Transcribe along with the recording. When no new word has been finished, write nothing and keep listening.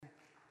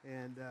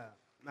And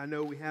I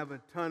know we have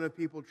a ton of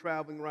people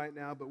traveling right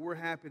now, but we're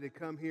happy to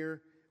come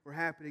here. We're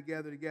happy to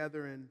gather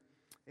together.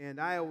 And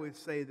I always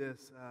say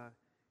this,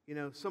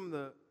 some of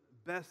the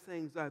best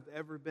things I've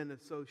ever been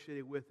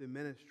associated with in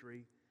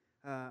ministry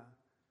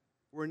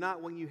were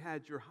not when you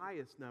had your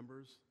highest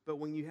numbers, but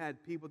when you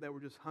had people that were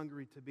just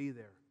hungry to be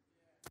there.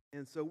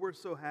 And so we're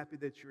so happy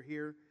that you're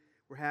here.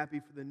 We're happy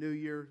for the new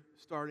year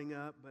starting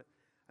up. But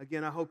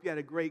again, I hope you had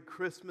a great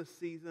Christmas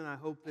season. I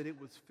hope that it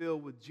was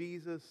filled with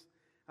Jesus.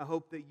 I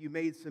hope that you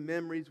made some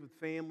memories with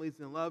families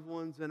and loved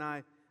ones. And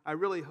I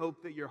really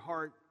hope that your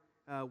heart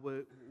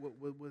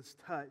was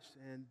touched,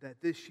 and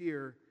that this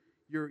year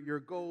your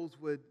goals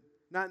would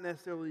not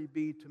necessarily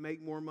be to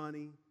make more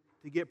money,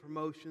 to get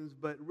promotions,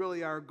 but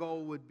really our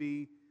goal would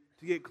be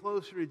to get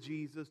closer to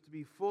Jesus, to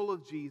be full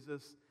of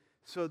Jesus,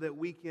 so that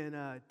we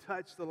can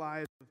touch the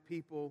lives of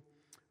people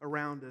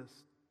around us.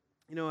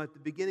 You know, at the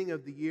beginning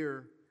of the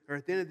year, or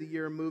at the end of the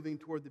year, moving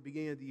toward the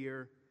beginning of the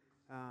year,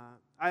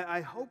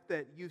 I hope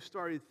that you've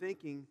started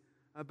thinking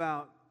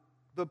about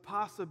the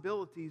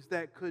possibilities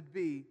that could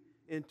be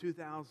in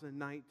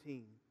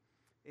 2019.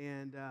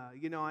 And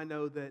I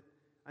know that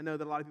a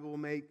lot of people will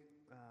make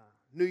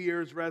New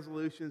Year's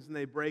resolutions and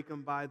they break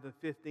them by the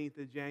 15th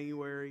of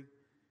January.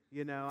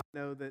 You know, I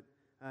know that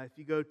if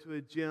you go to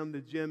a gym, the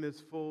gym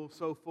is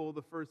so full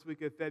the first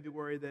week of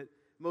February that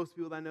most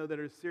people I know that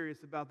are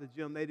serious about the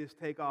gym, they just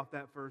take off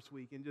that first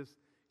week and just,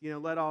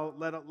 let all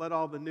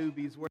the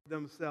newbies wear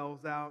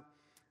themselves out.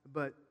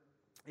 But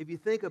if you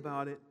think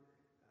about it,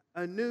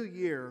 a new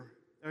year,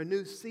 a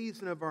new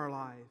season of our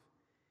life,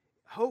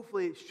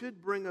 hopefully it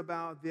should bring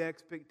about the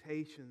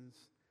expectations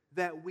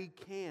that we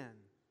can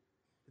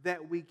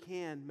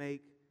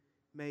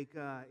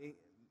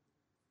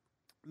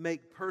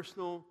make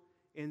personal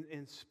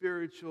and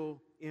spiritual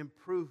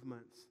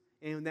improvements,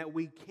 and that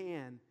we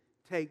can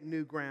take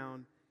new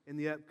ground in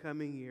the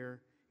upcoming year.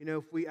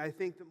 I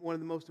think that one of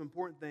the most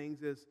important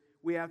things is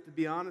we have to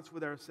be honest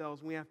with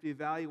ourselves, and we have to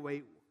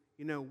evaluate,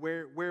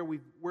 where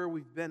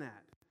we've been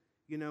at,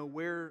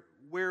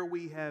 where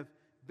we have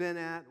been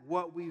at,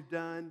 what we've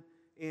done,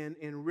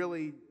 and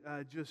really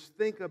just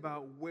think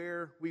about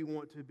where we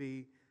want to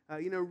be.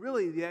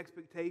 Really the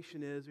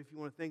expectation is, if you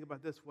want to think about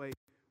it this way,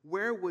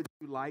 where would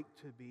you like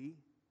to be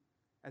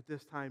at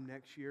this time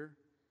next year?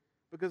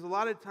 Because a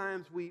lot of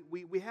times we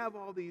have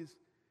all these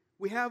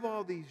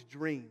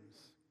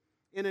dreams.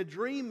 And a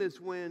dream is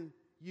when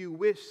you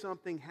wish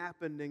something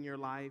happened in your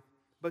life,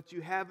 but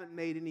you haven't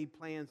made any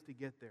plans to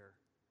get there.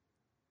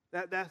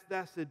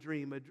 That's a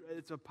dream.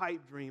 It's a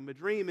pipe dream. A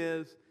dream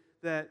is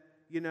that,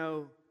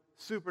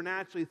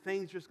 supernaturally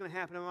things are just going to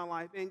happen in my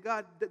life. And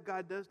God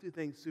does do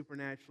things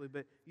supernaturally,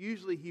 but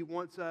usually He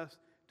wants us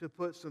to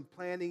put some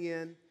planning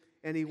in,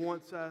 and He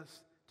wants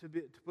us to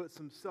put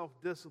some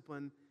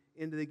self-discipline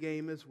into the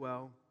game as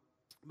well.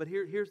 But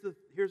here's the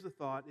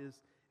thought is,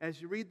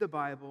 as you read the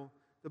Bible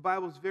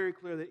is very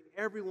clear that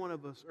every one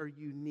of us are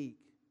unique.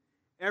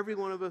 Every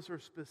one of us are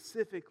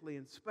specifically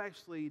and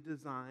specially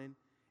designed,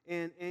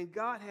 and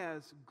God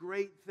has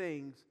great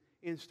things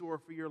in store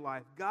for your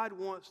life. God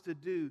wants to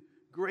do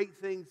great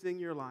things in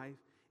your life,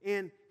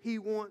 and He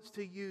wants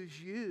to use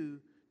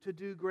you to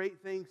do great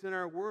things in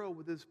our world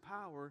with His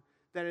power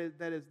that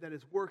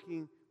is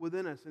working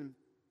within us. And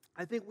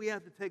I think we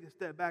have to take a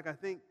step back. I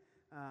think,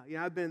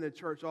 I've been in the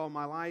church all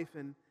my life,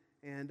 and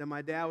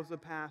my dad was a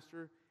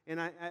pastor, and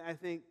I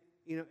think,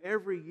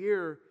 every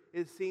year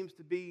it seems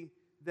to be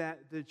that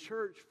the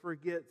church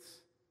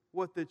forgets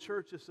what the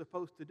church is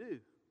supposed to do.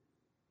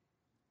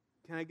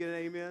 Can I get an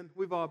amen?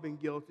 We've all been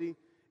guilty.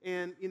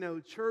 And,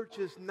 church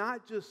is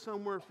not just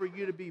somewhere for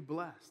you to be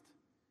blessed.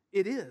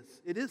 It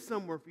is. It is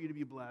somewhere for you to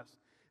be blessed.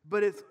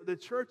 But the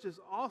church is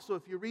also,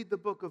 if you read the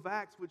book of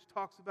Acts, which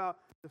talks about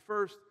the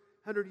first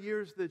 100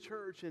 years of the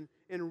church, and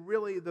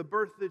really the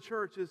birth of the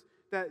church, is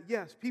that,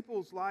 yes,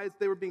 people's lives,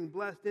 they were being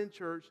blessed in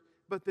church,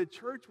 but the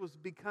church was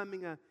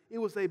it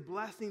was a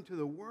blessing to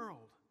the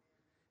world.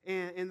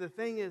 And the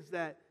thing is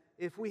that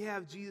if we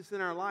have Jesus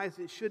in our lives,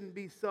 it shouldn't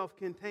be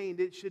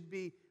self-contained. It should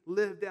be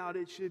lived out.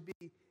 It should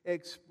be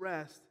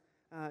expressed,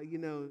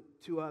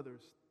 to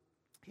others.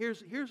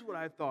 Here's what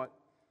I thought.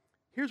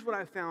 Here's what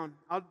I found.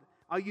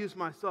 I'll use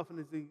myself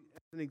as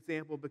an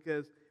example,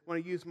 because when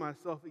I use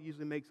myself, it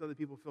usually makes other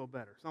people feel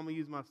better. So I'm going to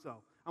use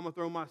myself. I'm going to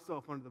throw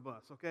myself under the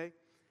bus, okay?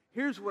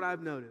 Here's what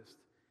I've noticed.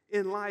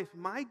 In life,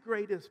 my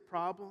greatest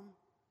problem,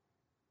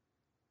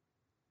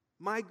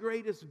 my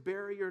greatest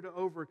barrier to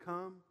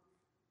overcome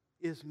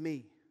is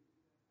me.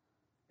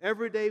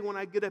 Every day when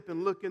I get up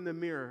and look in the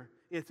mirror,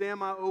 it's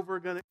am I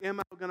going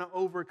to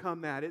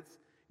overcome that?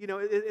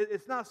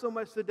 It's not so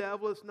much the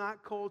devil, it's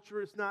not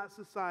culture, it's not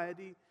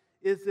society.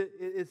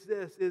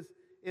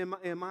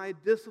 Am I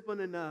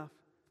disciplined enough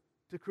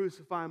to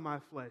crucify my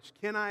flesh?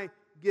 Can I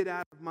get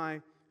out of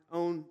my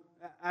own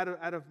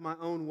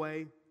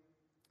way?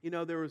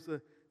 There was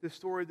this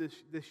story,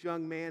 this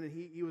young man, and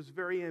he was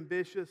very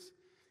ambitious,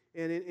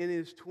 and in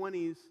his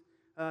 20s,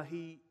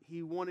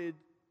 he wanted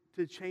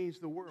to change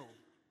the world.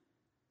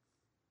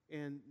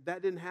 And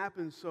that didn't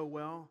happen so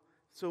well.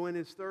 So in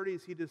his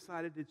 30s, he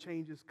decided to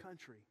change his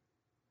country.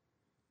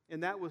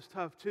 And that was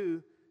tough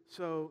too.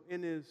 So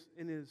in his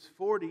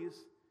 40s,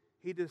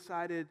 he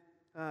decided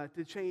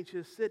to change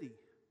his city.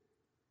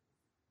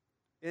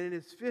 And in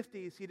his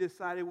 50s, he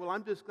decided, well,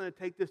 I'm just going to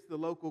take this to the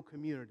local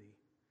community.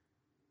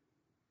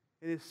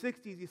 In his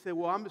 60s, he said,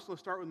 well, I'm just going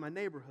to start with my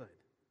neighborhood.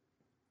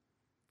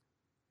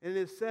 And in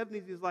his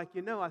 70s, he's like,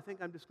 I think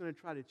I'm just going to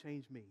try to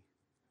change me.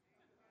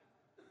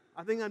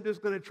 I think I'm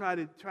just going to try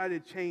to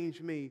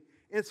change me.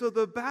 And so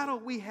the battle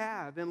we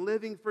have in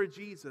living for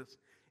Jesus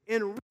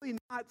and really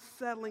not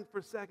settling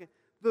for second,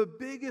 the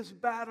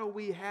biggest battle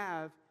we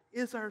have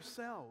is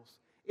ourselves.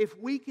 If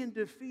we can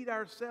defeat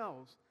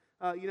ourselves,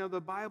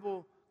 the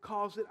Bible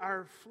calls it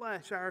our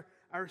flesh,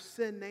 our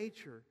sin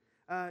nature.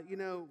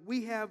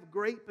 We have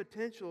great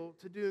potential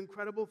to do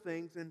incredible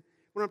things. And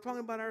when I'm talking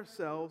about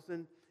ourselves,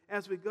 and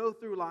as we go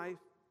through life,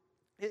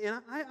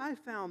 and I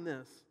found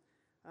this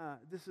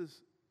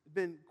has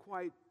been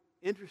quite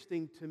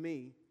interesting to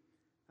me.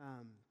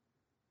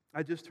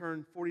 I just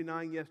turned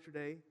 49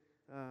 yesterday.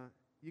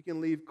 You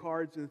can leave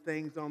cards and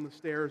things on the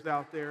stairs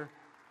out there.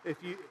 If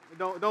you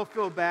don't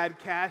feel bad,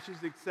 cash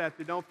is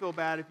accepted. Don't feel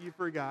bad if you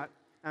forgot.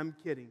 I'm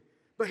kidding.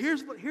 But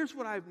here's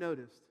what I've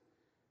noticed.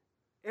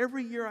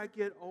 Every year I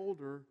get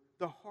older,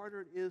 the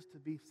harder it is to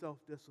be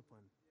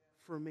self-disciplined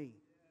for me.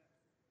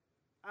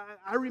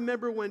 I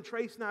remember when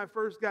Trace and I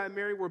first got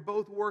married, we're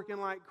both working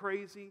like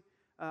crazy.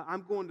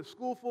 I'm going to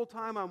school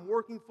full-time. I'm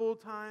working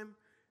full-time.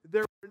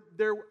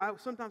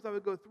 Sometimes I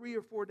would go 3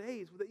 or 4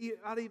 days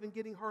without even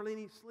getting hardly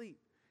any sleep.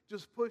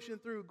 Just pushing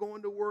through,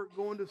 going to work,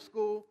 going to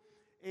school,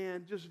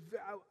 and just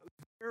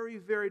very,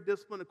 very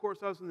disciplined. Of course,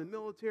 I was in the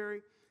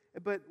military.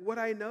 But what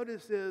I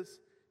notice is,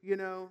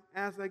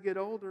 as I get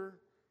older,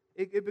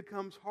 it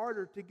becomes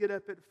harder to get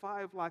up at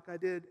 5 like I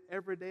did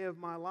every day of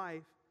my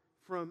life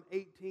from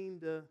 18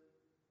 to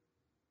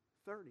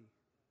 30.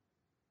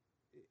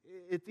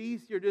 It's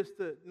easier just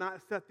to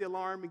not set the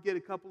alarm and get a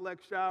couple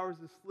extra hours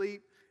of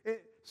sleep.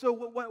 So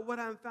what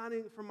I'm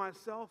finding for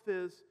myself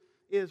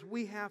is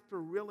we have to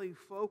really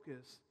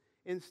focus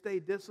and stay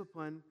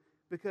disciplined,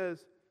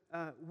 because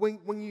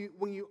when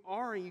you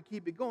are and you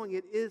keep it going,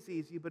 it is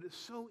easy, but it's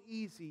so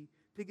easy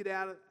to get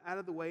out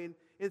of the way.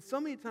 And so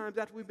many times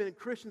after we've been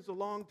Christians a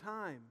long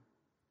time,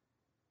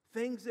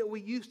 things that we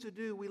used to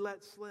do, we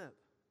let slip.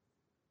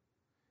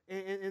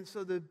 And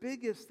so the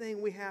biggest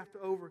thing we have to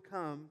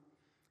overcome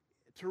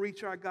to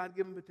reach our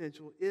God-given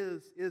potential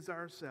is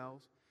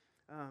ourselves.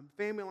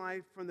 Family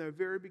life, from the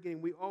very beginning,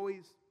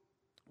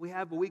 we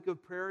have a week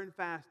of prayer and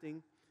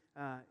fasting,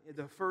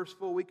 the first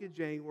full week of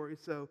January.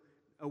 So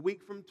a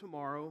week from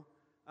tomorrow,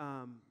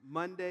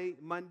 Monday,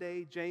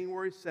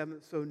 January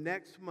 7th. So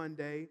next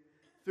Monday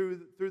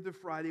through the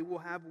Friday, we'll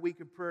have a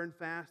week of prayer and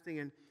fasting,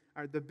 and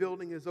the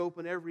building is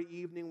open every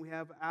evening. We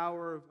have an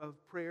hour of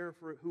prayer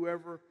for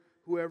whoever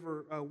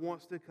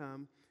wants to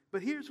come.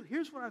 But here's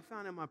what I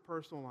found in my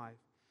personal life.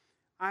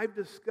 I've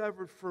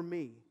discovered for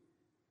me,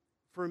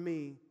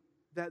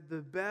 that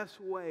the best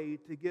way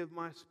to give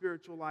my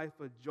spiritual life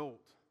a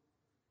jolt,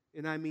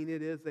 and I mean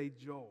it is a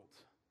jolt,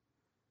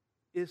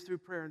 is through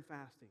prayer and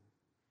fasting.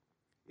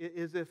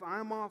 Is if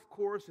I'm off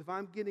course, if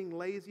I'm getting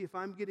lazy, if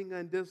I'm getting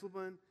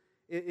undisciplined,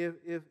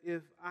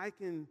 if I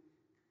can,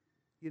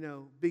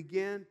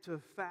 begin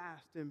to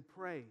fast and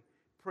pray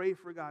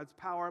for God's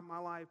power in my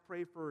life,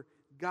 pray for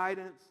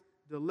guidance,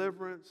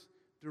 deliverance,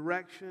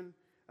 direction.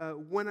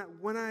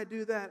 When I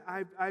do that,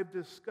 I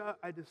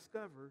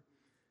discover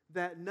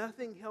that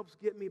nothing helps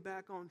get me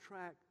back on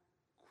track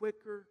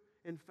quicker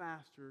and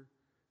faster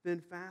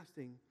than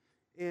fasting.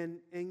 And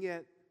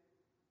yet,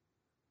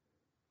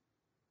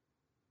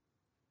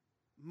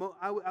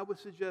 I would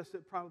suggest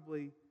that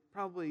probably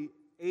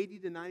 80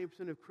 to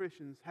 90% of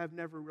Christians have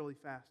never really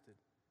fasted.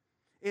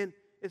 And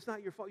it's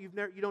not your fault. You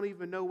don't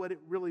even know what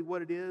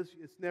it is.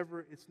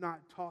 It's not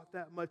taught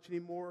that much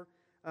anymore.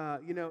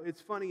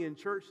 It's funny, in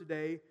church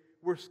today,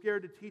 we're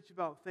scared to teach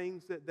about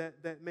things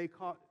that may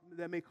cost you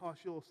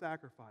a little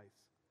sacrifice.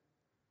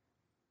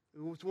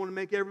 We just want to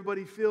make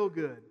everybody feel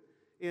good.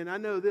 And I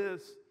know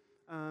this,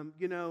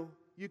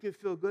 you can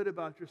feel good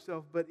about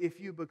yourself, but if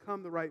you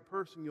become the right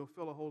person, you'll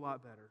feel a whole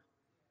lot better.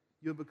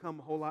 You'll become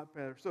a whole lot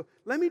better. So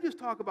let me just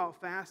talk about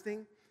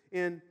fasting.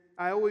 And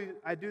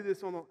I do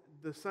this on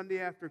the Sunday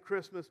after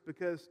Christmas,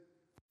 because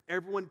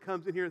everyone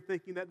comes in here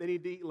thinking that they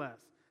need to eat less.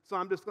 So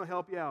I'm just going to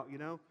help you out,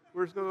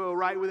 We're just going to go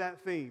right with that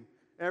theme.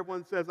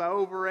 Everyone says, I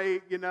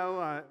overate,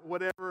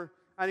 whatever.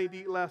 I need to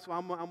eat less, so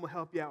I'm going to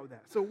help you out with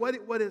that. So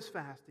what is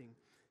fasting?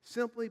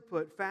 Simply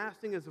put,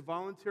 fasting is a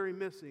voluntary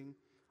missing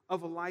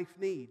of a life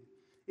need.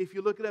 If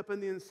you look it up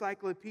in the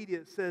encyclopedia,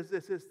 it says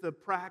this: it's the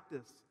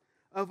practice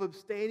of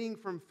abstaining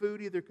from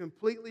food either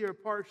completely or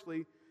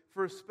partially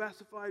for a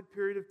specified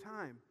period of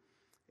time.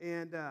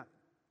 And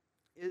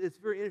it's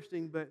very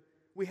interesting, but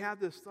we have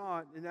this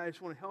thought, and I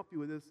just want to help you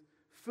with this.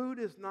 Food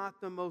is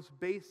not the most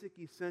basic,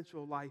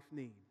 essential life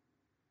need.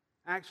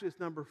 Actually, it's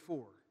number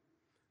 4.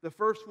 The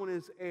first one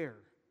is air.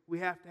 We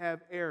have to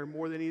have air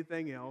more than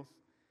anything else.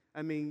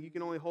 I mean, you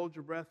can only hold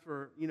your breath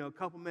for, a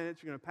couple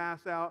minutes. You're going to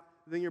pass out.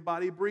 Then your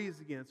body breathes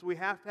again. So we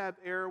have to have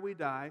air or we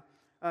die.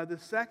 The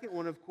second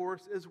one, of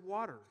course, is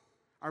water.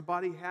 Our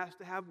body has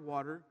to have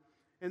water.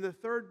 And the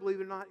third, believe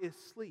it or not, is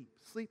sleep.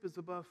 Sleep is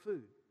above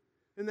food.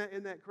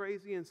 Isn't that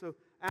crazy? And so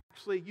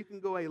actually, you can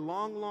go a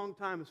long, long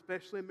time,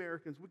 especially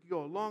Americans. We could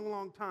go a long,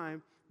 long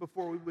time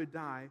before we would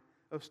die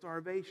of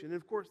starvation. And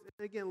of course,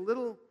 again,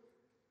 little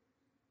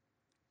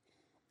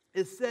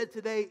is said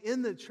today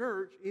in the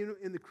church,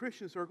 in the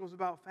Christian circles,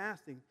 about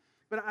fasting.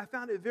 But I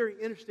found it very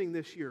interesting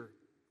this year.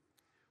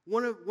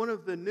 One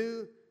of the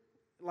new,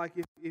 like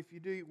if you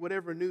do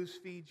whatever news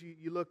feeds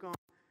you look on,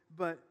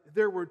 but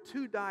there were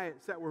two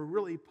diets that were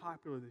really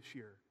popular this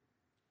year.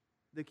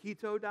 The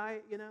keto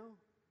diet,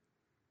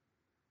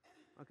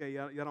 Okay,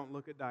 y'all don't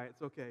look at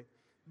diets, okay.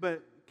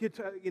 But,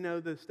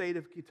 the state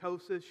of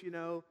ketosis,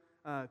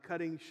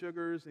 cutting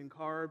sugars and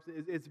carbs,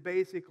 it's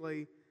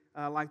basically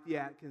like the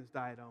Atkins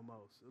diet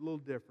almost, a little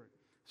different.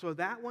 So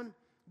that one,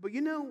 but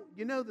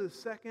the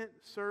second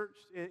search,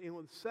 and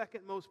what the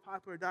second most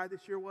popular diet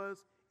this year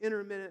was?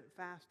 Intermittent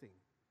fasting.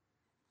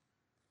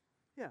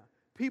 Yeah,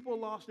 people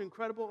lost an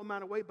incredible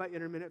amount of weight by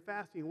intermittent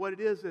fasting. What it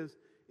is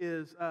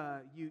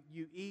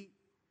you eat,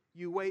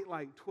 you wait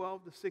like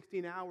 12 to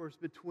 16 hours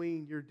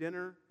between your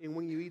dinner and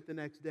when you eat the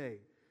next day.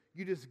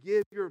 You just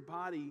give your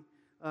body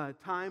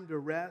time to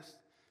rest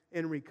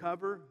and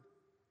recover.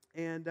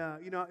 And,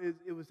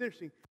 it was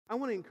interesting. I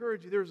want to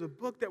encourage you, there's a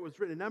book that was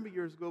written a number of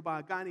years ago by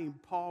a guy named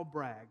Paul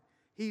Bragg.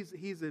 He's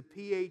a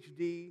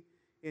PhD,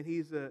 and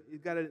he's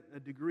got a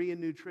degree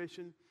in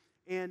nutrition.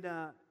 And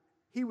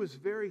he was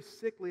very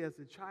sickly as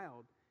a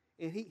child.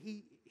 And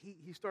he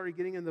started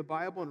getting in the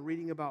Bible and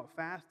reading about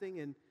fasting,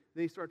 and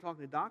then he started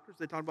talking to doctors.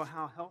 They talked about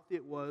how healthy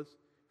it was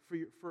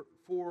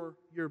for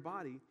your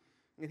body.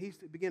 And he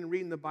began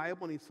reading the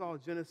Bible, and he saw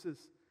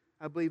Genesis,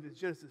 I believe it's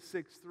Genesis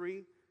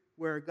 6:3,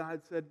 where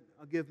God said,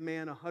 "I'll give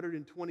man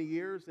 120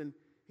 years." And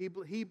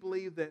he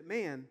believed that,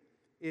 man,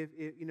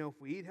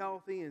 if we eat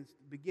healthy and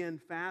begin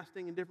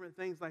fasting and different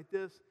things like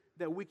this,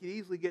 that we could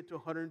easily get to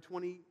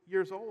 120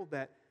 years old.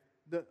 That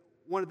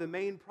one of the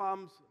main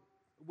problems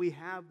we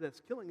have that's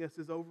killing us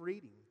is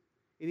overeating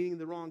and eating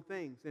the wrong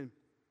things. And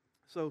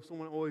so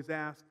someone always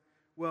asks,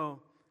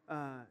 well,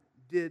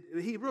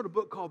 he wrote a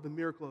book called The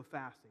Miracle of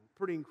Fasting.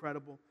 Pretty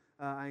incredible.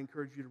 I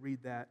encourage you to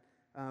read that.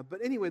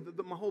 But anyway,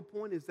 my whole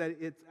point is that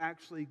it's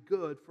actually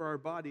good for our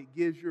body. It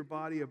gives your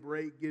body a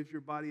break, gives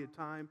your body a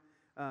time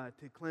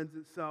to cleanse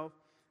itself.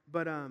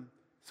 But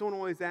someone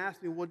always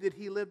asks me, well, did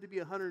he live to be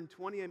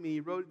 120? I mean, he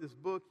wrote this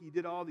book. He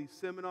did all these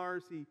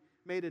seminars. He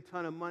made a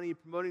ton of money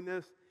promoting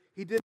this.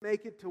 He didn't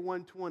make it to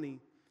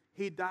 120.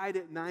 He died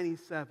at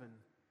 97.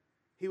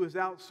 He was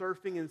out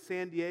surfing in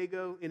San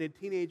Diego, and a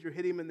teenager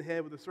hit him in the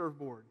head with a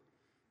surfboard.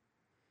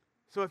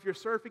 So if you're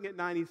surfing at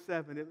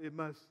 97, it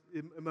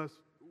must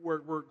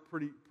work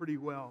pretty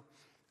well.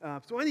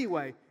 So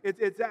anyway,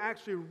 it's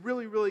actually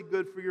really, really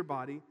good for your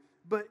body.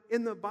 But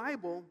in the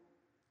Bible,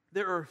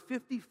 there are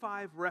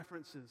 55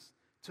 references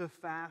to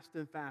fast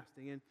and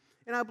fasting.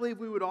 And I believe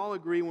we would all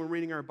agree when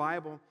reading our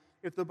Bible,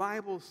 if the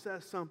Bible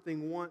says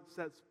something once,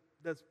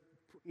 that's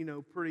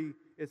pretty,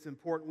 it's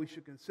important, we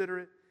should consider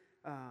it.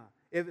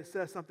 If it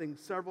says something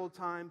several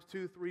times,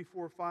 2, 3,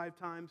 4, 5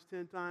 times,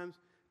 10 times,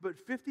 but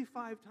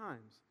 55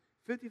 times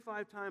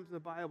in the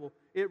Bible,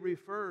 it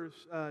refers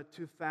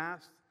to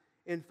fast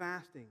and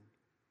fasting.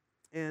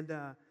 And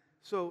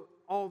so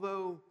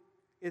although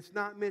it's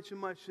not mentioned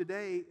much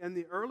today, in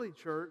the early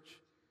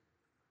church,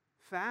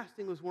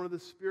 fasting was one of the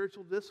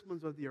spiritual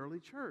disciplines of the early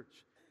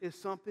church. It's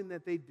something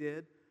that they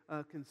did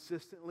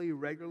consistently,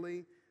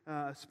 regularly.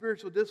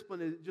 Spiritual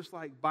discipline is just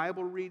like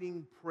Bible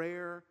reading,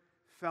 prayer,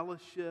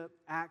 fellowship,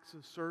 acts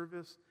of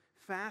service.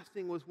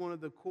 Fasting was one of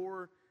the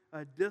core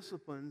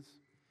disciplines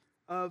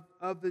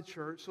of the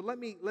church. So let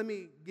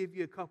me give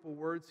you a couple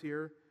words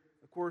here.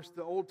 Of course,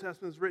 the Old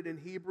Testament is written in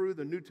Hebrew.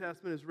 The New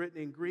Testament is written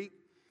in Greek.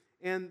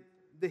 And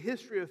the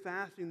history of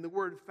fasting, the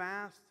word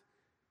fast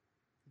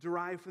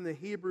derived from the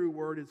Hebrew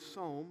word is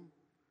som,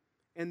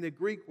 and the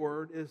Greek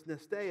word is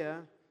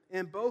nesteia.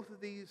 And both of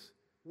these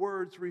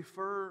words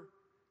refer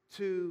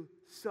to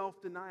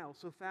self-denial.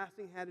 So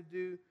fasting had to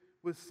do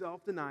with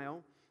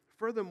self-denial.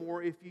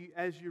 Furthermore,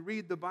 as you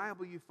read the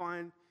Bible, you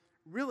find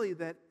really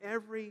that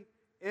every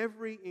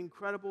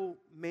incredible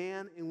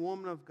man and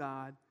woman of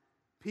God,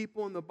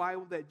 people in the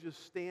Bible that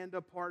just stand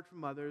apart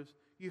from others,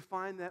 you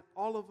find that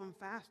all of them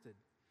fasted.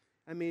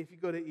 I mean, if you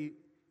go to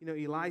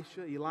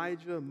Elisha,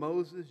 Elijah,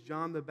 Moses,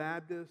 John the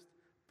Baptist,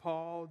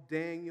 Paul,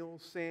 Daniel,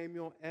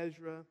 Samuel,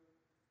 Ezra,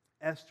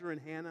 Esther,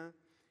 and Hannah,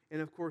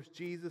 and of course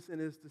Jesus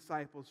and his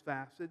disciples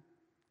fasted.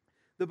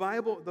 The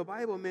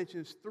Bible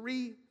mentions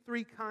three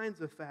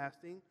kinds of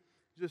fasting.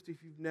 Just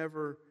if you've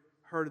never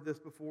heard of this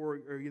before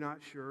or you're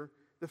not sure,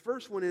 the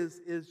first one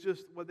is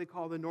just what they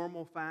call the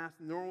normal fast.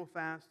 The normal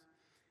fast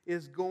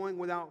is going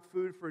without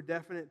food for a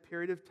definite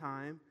period of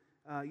time.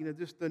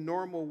 Just the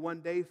normal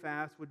one-day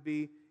fast would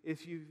be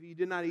if you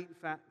did not eat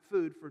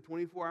food for a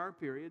 24-hour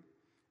period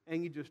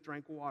and you just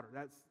drank water.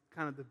 That's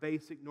kind of the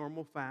basic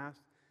normal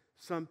fast.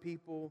 Some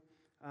people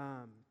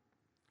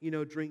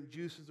drink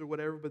juices or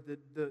whatever, but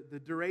the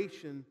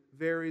duration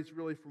varies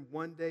really from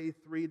 1 day,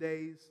 3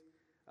 days,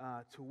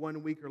 to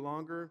 1 week or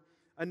longer.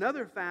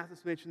 Another fast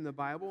that's mentioned in the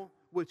Bible,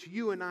 which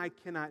you and I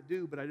cannot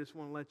do, but I just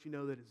want to let you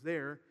know that it's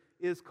there,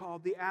 is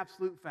called the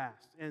absolute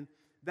fast. And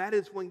that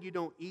is when you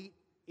don't eat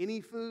any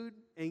food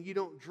and you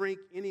don't drink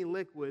any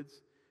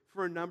liquids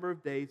for a number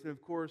of days. And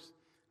of course,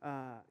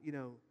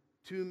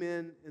 two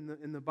men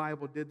in the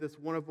Bible did this.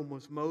 One of them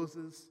was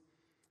Moses.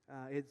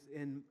 It's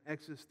in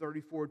Exodus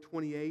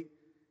 34:28.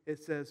 It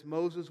says,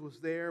 Moses was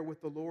there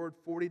with the Lord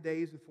 40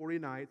 days and 40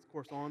 nights, of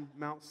course, on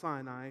Mount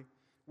Sinai,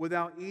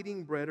 without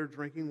eating bread or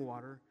drinking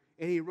water.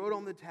 And he wrote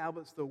on the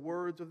tablets the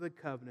words of the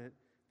covenant,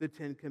 the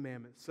 10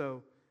 Commandments.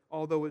 So,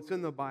 although it's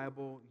in the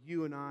Bible,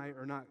 you and I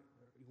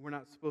we're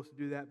not supposed to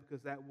do that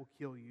because that will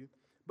kill you.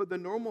 But the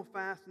normal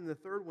fast and the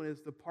third one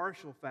is the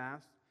partial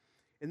fast.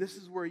 And this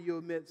is where you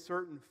omit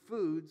certain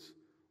foods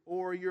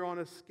or you're on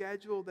a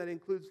schedule that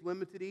includes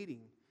limited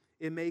eating.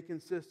 It may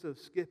consist of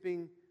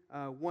skipping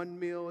 1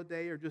 meal a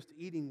day or just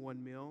eating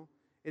 1 meal.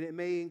 And it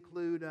may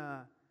include,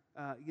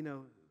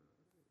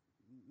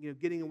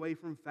 getting away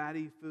from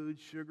fatty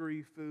foods,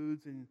 sugary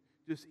foods, and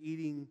just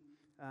eating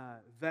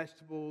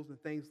vegetables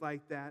and things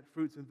like that,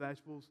 fruits and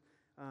vegetables.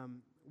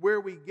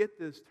 Where we get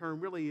this term,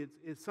 really,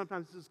 it's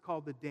sometimes this is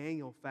called the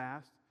Daniel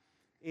fast.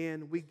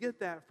 And we get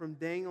that from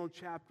Daniel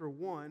chapter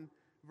 1,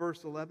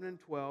 verse 11 and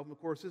 12. And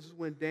of course, this is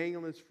when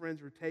Daniel and his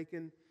friends were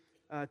taken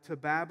to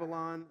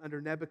Babylon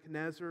under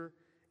Nebuchadnezzar.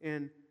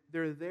 And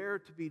they're there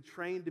to be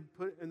trained to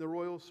put in the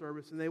royal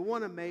service. And they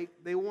want to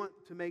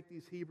make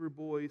these Hebrew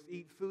boys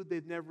eat food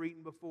they've never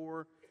eaten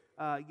before.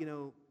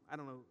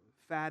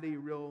 Fatty,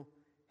 real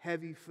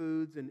heavy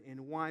foods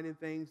and wine and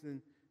things.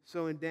 And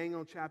so in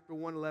Daniel chapter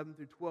 1, 11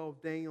 through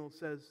 12, Daniel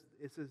says,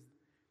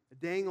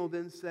 Daniel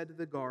then said to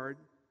the guard,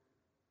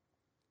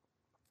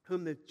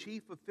 whom the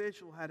chief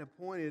official had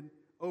appointed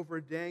over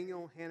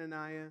Daniel,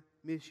 Hananiah,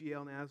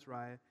 Mishael, and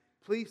Azariah,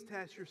 please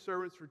test your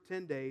servants for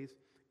 10 days.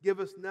 Give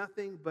us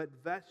nothing but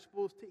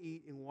vegetables to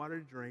eat and water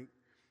to drink,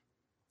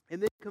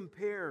 and then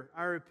compare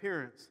our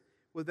appearance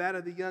with that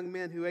of the young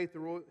men who eat the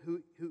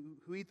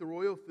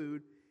royal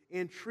food,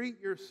 and treat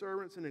your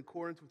servants in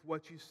accordance with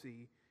what you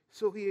see.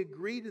 So he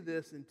agreed to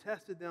this and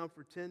tested them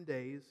for 10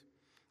 days.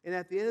 And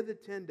at the end of the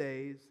 10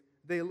 days,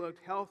 they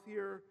looked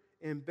healthier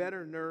and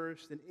better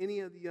nourished than any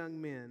of the young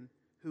men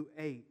who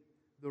ate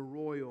the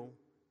royal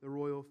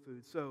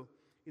food. So,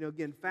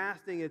 again,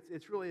 fasting,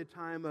 it's really a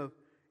time of,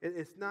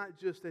 it's not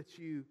just that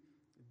you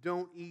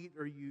don't eat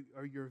or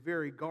you're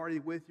very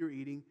guarded with your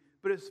eating,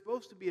 but it's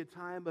supposed to be a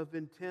time of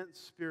intense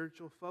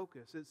spiritual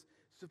focus. It's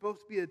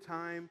supposed to be a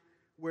time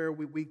where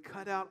we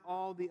cut out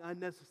all the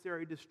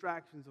unnecessary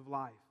distractions of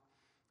life.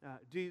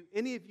 Do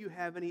any of you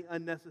have any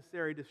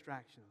unnecessary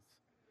distractions?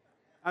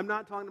 I'm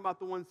not talking about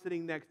the one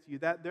sitting next to you.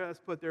 That's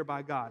put there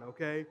by God,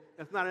 okay?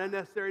 That's not an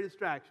unnecessary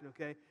distraction,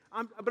 okay?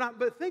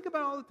 But think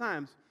about all the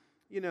times,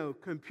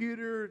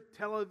 computer,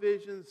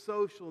 television,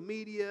 social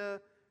media,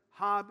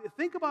 hobby.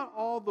 Think about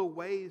all the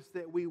ways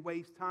that we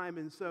waste time.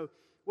 And so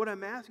what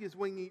I'm asking is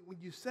when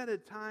you set a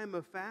time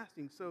of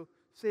fasting, so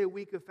say a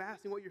week of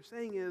fasting, what you're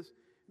saying is,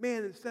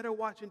 man, instead of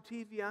watching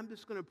TV, I'm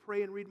just going to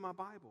pray and read my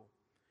Bible.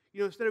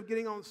 Instead of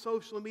getting on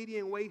social media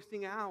and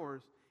wasting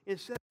hours,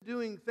 instead of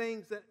doing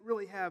things that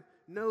really have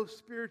no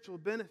spiritual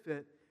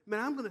benefit,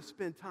 man, I'm going to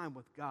spend time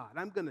with God.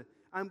 I'm going to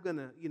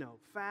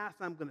fast.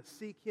 I'm going to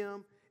seek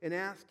Him and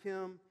ask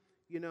Him,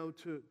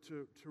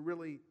 to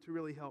really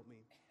help me.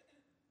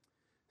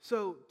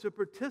 So to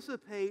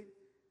participate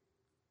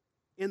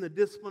in the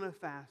discipline of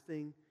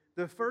fasting,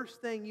 the first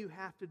thing you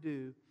have to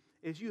do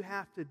is you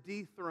have to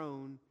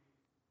dethrone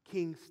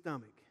King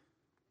Stomach.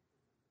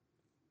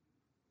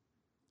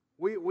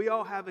 We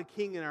all have a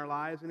king in our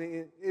lives,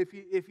 and if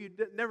you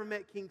never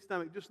met King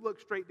Stomach, just look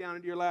straight down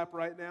into your lap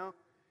right now.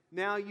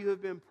 Now you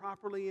have been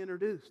properly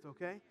introduced,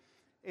 okay?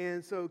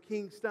 And so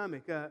King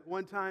Stomach,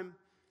 one time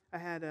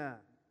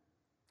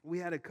we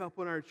had a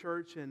couple in our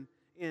church, and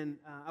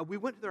we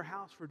went to their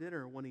house for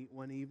dinner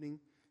one evening,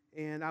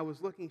 and I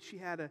was looking.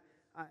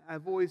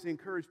 I've always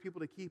encouraged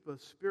people to keep a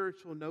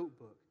spiritual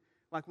notebook.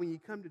 Like when you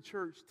come to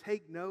church,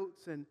 take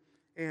notes,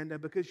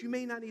 and because you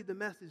may not need the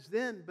message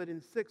then, but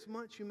in 6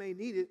 months you may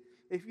need it.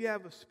 If you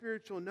have a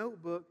spiritual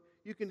notebook,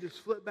 you can just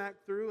flip back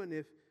through, and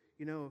if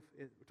we're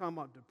talking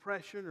about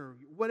depression or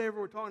whatever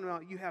we're talking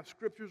about, you have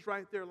scriptures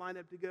right there lined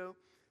up to go.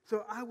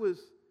 So I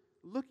was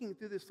looking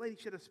through this lady.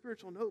 She had a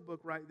spiritual notebook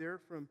right there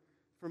from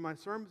my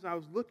sermons. I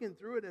was looking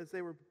through it as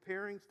they were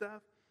preparing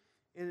stuff,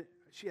 and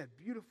she had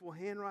beautiful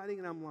handwriting,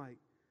 and I'm like,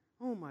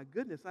 oh my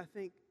goodness, I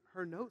think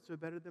her notes are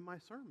better than my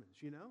sermons,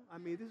 I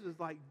mean, this is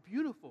like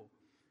beautiful.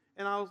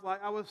 And I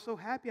was so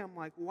happy. I'm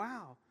like,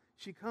 wow.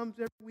 She comes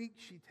every week.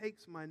 She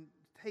takes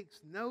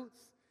notes.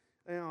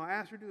 I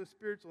asked her to do a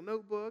spiritual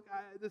notebook.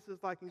 This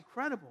is like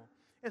incredible.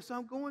 And so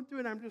I'm going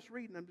through it. I'm just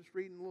reading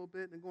a little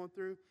bit and going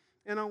through.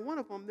 And on one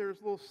of them, there's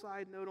a little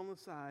side note on the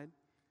side.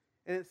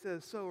 And it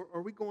says, so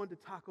are we going to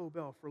Taco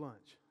Bell for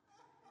lunch?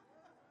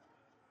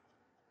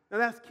 Now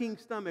that's King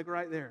Stomach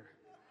right there.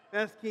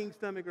 That's King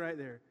Stomach right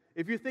there.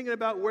 If you're thinking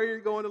about where you're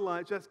going to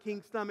lunch, that's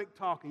King Stomach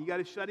talking. You got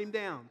to shut him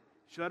down.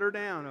 Shut her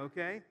down,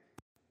 okay?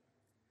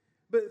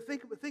 But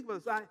think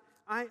about this.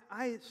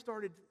 I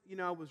started,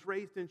 I was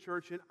raised in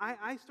church, and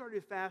I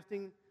started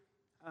fasting.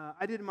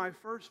 I did my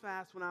first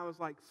fast when I was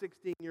like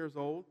 16 years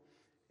old.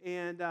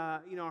 And,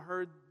 I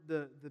heard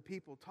the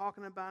people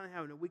talking about it,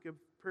 having a week of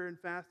prayer and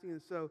fasting.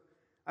 And so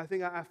I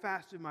think I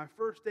fasted my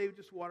first day with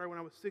just water when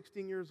I was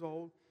 16 years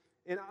old.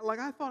 And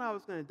I thought I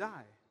was going to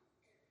die.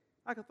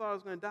 I thought I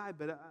was going to die,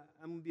 but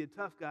I'm going to be a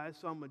tough guy,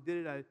 so I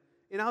did it.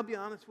 And I'll be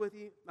honest with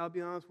you.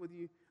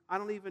 I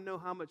don't even know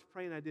how much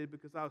praying I did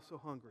because I was so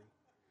hungry.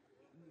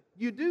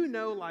 You do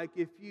know, like,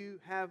 if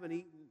you've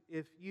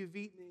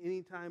eaten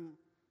any time,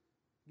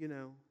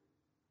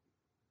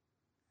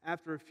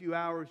 after a few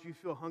hours you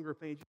feel hunger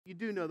pains. You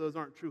do know those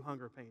aren't true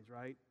hunger pains,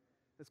 right?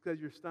 That's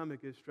because your stomach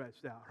is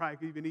stretched out, right?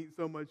 Because you've been eating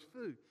so much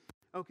food,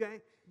 okay?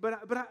 But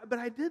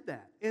I did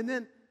that. And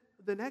then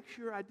the next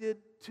year I did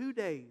 2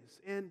 days.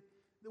 And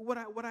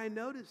what I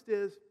noticed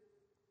is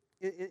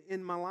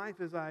in my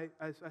life as I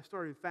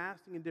started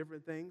fasting and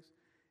different things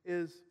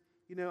is,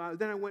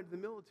 then I went to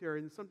the military.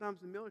 And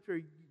sometimes in the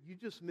military, you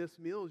just miss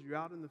meals. You're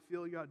out in the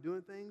field. You're out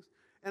doing things.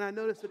 And I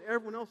noticed that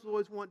everyone else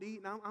always wanted to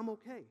eat, and I'm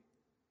okay.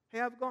 Hey,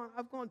 I've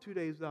gone 2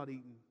 days without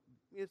eating.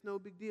 It's no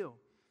big deal.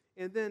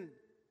 And then,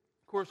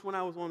 of course, when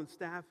I was on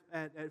staff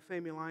at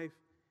Family Life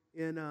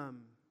in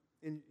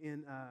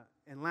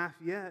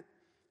Lafayette,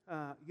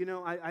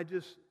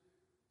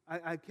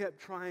 I kept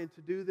trying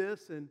to do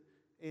this, and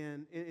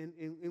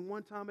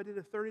one time I did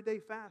a 30-day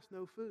fast,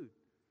 no food,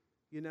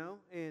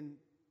 and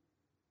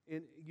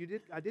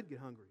I did get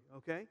hungry,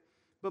 okay?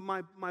 But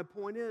my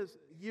point is,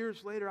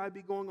 years later, I'd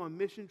be going on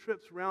mission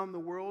trips around the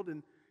world,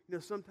 and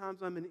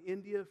sometimes I'm in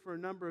India for a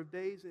number of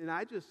days, and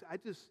I just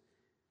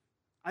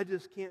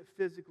can't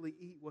physically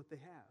eat what they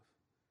have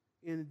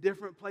in a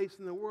different place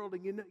in the world.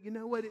 And you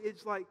know what?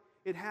 It's like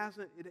it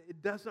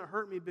doesn't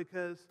hurt me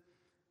because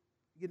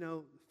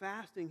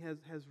fasting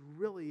has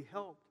really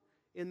helped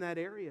in that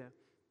area.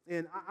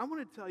 And I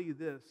want to tell you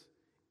this: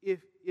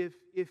 if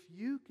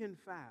you can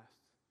fast,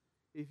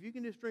 if you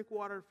can just drink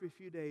water for a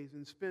few days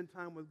and spend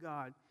time with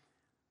God,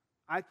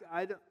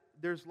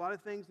 there's a lot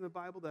of things in the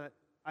Bible that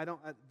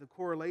the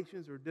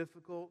correlations are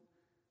difficult,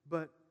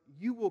 but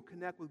you will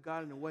connect with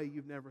God in a way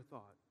you've never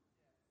thought.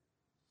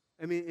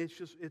 I mean,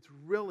 it's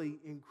really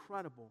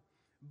incredible.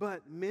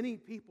 But many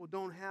people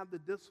don't have the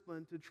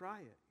discipline to try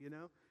it,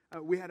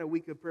 We had a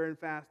week of prayer and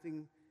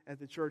fasting at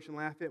the church in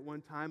Lafayette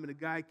one time, and a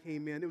guy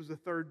came in. It was the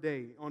third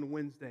day on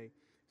Wednesday.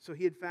 So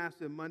he had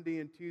fasted Monday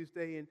and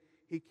Tuesday, and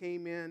he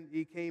came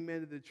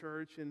into the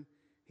church, and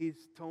he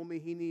told me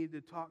he needed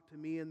to talk to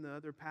me and the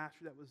other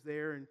pastor that was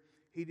there, and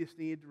he just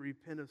needed to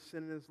repent of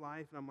sin in his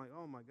life. And I'm like,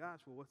 oh my gosh,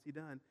 well, what's he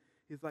done?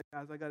 He's like,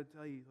 guys, I got to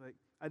tell you,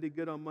 I did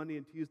good on Monday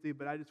and Tuesday,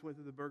 but I just went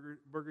to the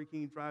Burger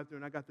King drive-thru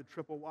and I got the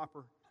triple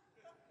Whopper.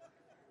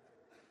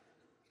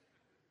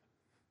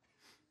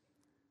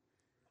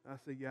 I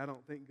said, yeah, I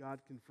don't think God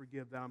can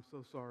forgive that. I'm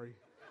so sorry.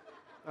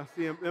 That's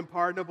the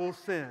unpardonable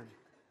sin.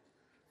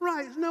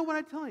 Right, isn't that what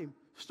I tell him?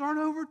 Start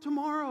over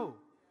tomorrow.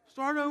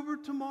 Start over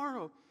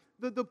tomorrow.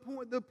 The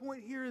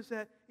point here is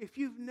that if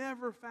you've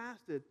never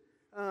fasted,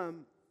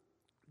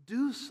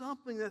 do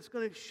something that's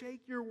going to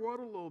shake your world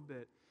a little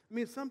bit. I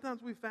mean,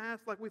 sometimes we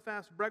fast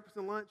breakfast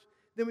and lunch,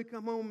 then we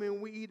come home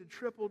and we eat a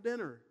triple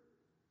dinner.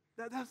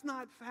 That's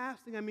not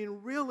fasting. I mean,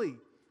 really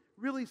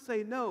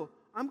say, no,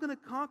 I'm going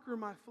to conquer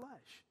my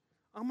flesh.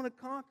 I'm going to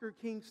conquer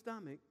King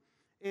Stomach,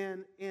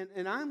 and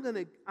I'm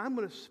going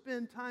to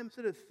spend time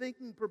instead of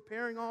thinking,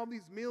 preparing all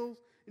these meals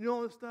and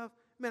all this stuff.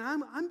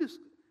 Man,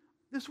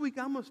 this week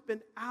I'm going to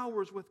spend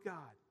hours with God.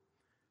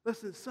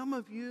 Listen, some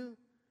of you've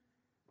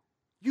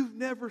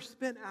never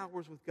spent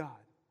hours with God.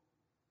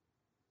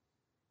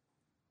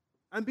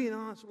 I'm being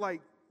honest,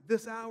 like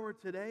this hour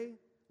today,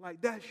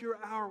 like that's your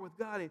hour with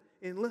God.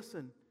 And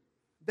listen,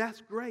 that's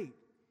great.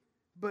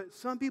 But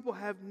some people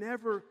have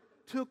never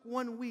took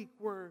 1 week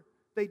where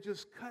they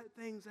just cut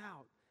things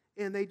out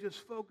and they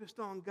just focused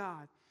on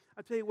God.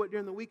 I tell you what,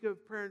 during the week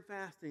of prayer and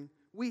fasting,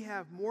 we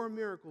have more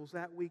miracles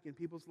that week in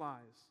people's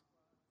lives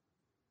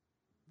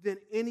than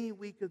any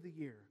week of the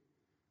year.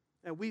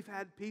 And we've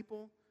had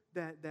people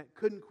that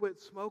couldn't quit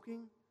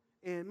smoking,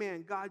 and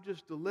man, God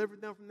just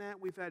delivered them from that.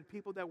 We've had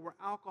people that were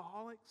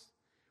alcoholics.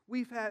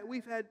 We've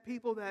had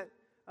people that,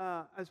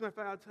 as a matter of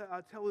fact,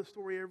 I'll tell this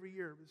story every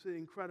year. It's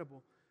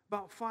incredible.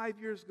 About 5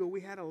 years ago, we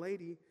had a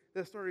lady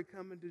that started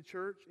coming to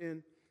church,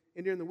 and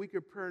during the week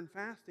of prayer and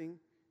fasting,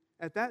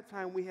 at that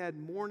time we had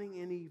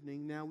morning and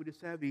evening. Now we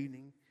just have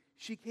evening.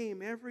 She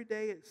came every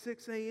day at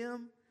 6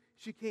 a.m.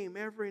 She came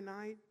every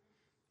night,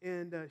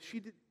 and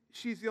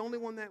she's the only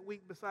one that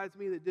week besides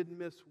me that didn't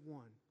miss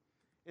one.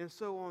 And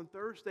so on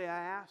Thursday,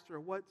 I asked her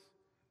what's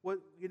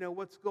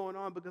going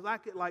on, because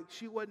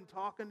she wasn't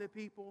talking to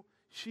people.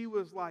 She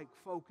was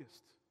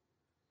focused.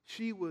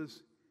 She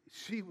was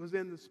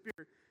in the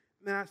Spirit.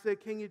 And I said,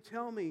 can you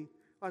tell me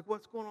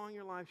what's going on in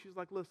your life? She's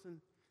like,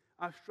 listen,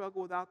 I've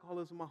struggled with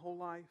alcoholism my whole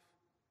life.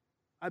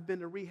 I've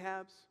been to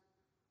rehabs.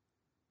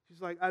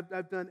 She's like,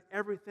 I've done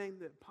everything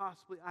that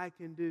possibly I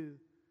can do.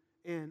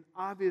 And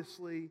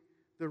obviously,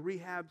 the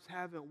rehabs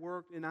haven't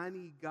worked, and I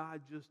need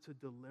God just to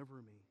deliver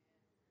me.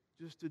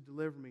 Just to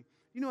deliver me.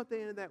 You know, at the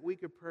end of that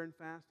week of prayer and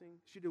fasting,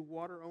 she did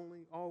water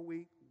only all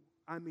week.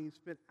 I mean,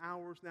 spent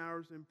hours and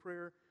hours in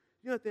prayer.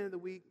 You know, at the end of the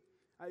week,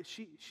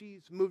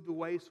 she's moved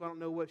away, so I don't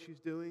know what she's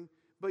doing.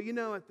 But you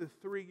know, at the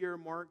 3-year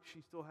mark,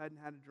 she still hadn't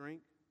had a drink.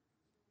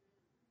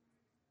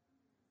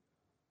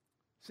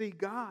 See,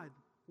 God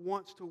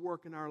wants to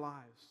work in our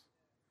lives.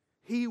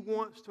 He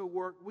wants to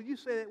work. Will you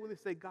say that when they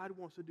say God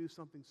wants to do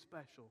something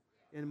special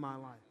in my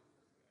life?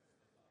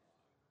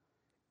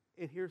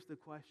 And here's the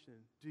question.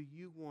 Do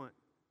you want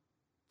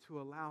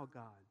to allow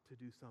God to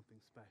do something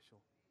special?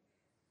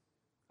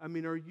 I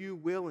mean, are you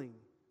willing?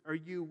 Are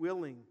you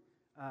willing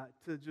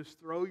to just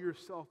throw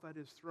yourself at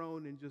His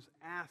throne and just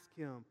ask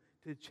Him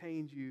to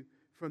change you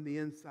from the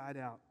inside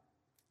out?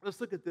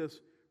 Let's look at this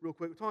real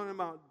quick. We're talking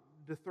about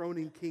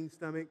dethroning King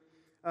Stomach.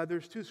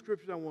 There's 2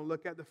 scriptures I want to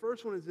look at. The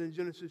first one is in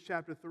Genesis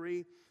chapter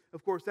 3.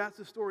 Of course, that's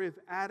the story of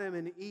Adam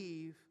and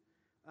Eve.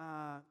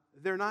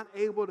 They're not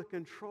able to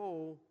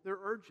control their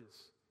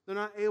urges. They're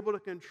not able to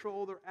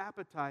control their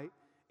appetite.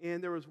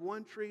 And there was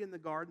one tree in the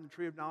garden, the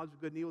tree of knowledge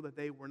of good and evil, that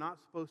they were not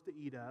supposed to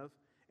eat of.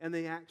 And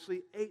they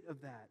actually ate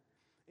of that.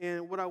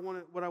 And what I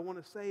want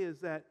to say is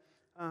that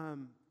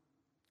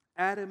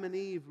Adam and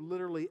Eve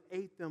literally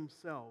ate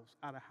themselves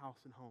out of house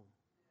and home.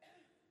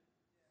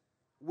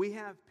 We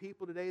have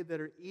people today that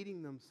are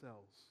eating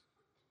themselves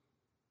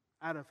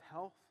out of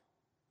health.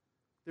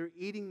 They're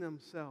eating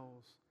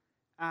themselves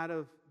out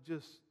of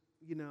just,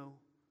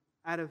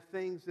 out of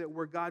things that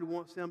where God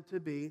wants them to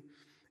be.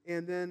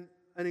 And then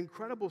an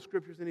incredible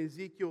scripture is in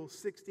Ezekiel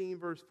 16,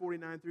 verse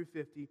 49 through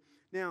 50.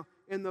 Now,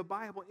 in the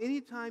Bible,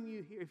 anytime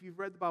you hear, if you've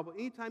read the Bible,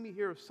 anytime you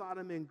hear of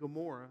Sodom and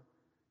Gomorrah,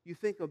 you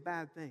think of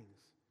bad things.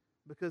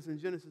 Because in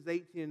Genesis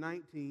 18 and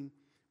 19,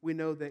 we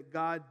know that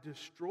God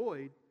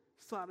destroyed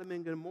Sodom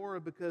and Gomorrah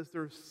because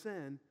their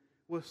sin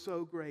was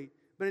so great.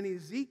 But in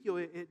Ezekiel,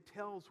 it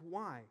tells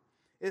why.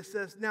 It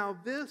says, now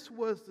this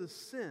was the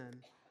sin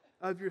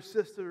of your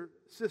sister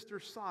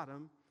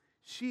Sodom.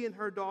 She and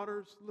her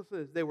daughters, listen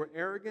to this, they were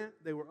arrogant,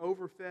 they were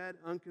overfed,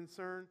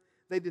 unconcerned.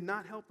 They did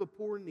not help the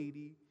poor and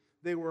needy.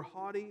 They were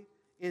haughty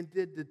and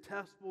did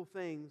detestable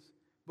things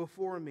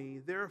before me.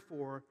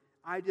 Therefore,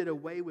 I did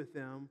away with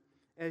them,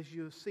 as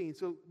you have seen.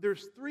 So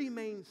there's 3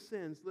 main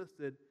sins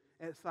listed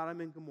at Sodom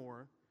and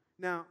Gomorrah.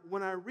 Now,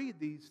 when I read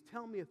these,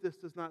 tell me if this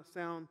does not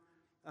sound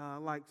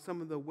like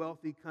some of the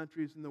wealthy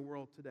countries in the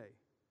world today.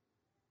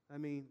 I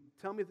mean,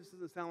 tell me if this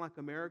doesn't sound like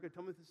America.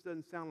 Tell me if this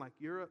doesn't sound like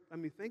Europe. I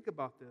mean, think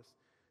about this.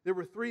 There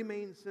were 3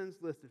 main sins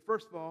listed.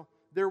 First of all,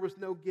 there was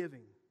no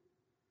giving.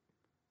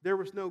 There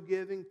was no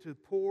giving to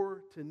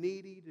poor, to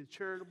needy, to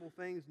charitable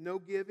things. No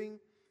giving.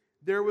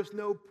 There was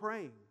no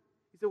praying.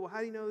 He said, well,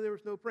 how do you know there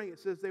was no praying? It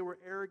says they were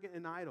arrogant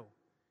and idle.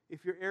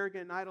 If you're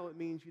arrogant and idle, it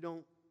means you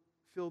don't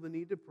feel the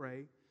need to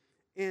pray.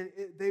 And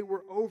they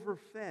were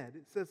overfed.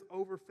 It says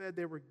overfed.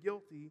 They were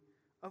guilty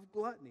of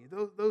gluttony.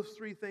 Those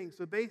 3 things.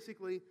 So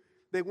basically,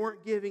 they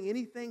weren't giving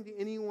anything to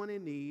anyone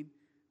in need.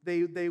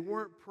 They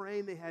weren't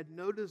praying. They had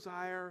no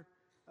desire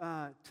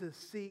to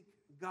seek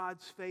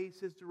God's face,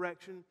 His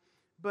direction.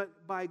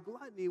 But by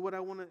gluttony,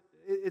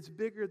 it's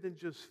bigger than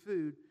just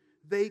food.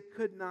 They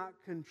could not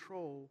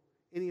control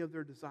any of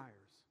their desires.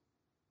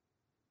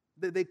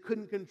 They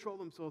couldn't control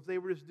themselves. They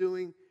were just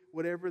doing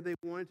whatever they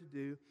wanted to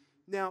do.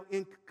 Now,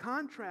 in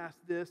contrast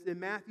this, in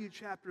Matthew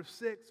chapter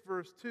 6,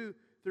 verse 2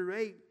 through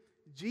 8,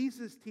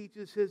 Jesus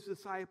teaches His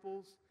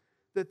disciples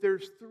that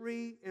there's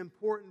 3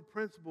 important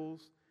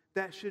principles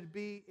that should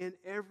be in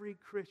every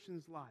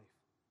Christian's life.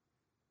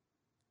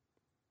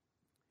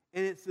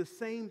 And it's the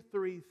same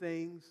 3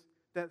 things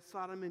that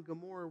Sodom and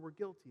Gomorrah were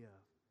guilty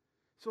of.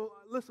 So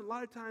listen, a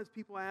lot of times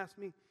people ask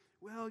me,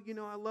 well,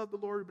 I love the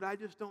Lord, but I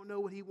just don't know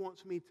what He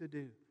wants me to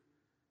do.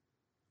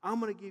 I'm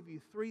going to give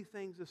you 3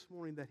 things this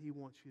morning that He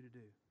wants you to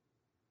do.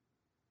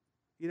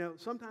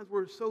 Sometimes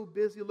we're so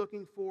busy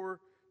looking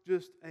for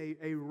just a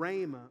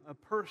rhema, a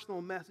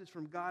personal message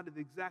from God of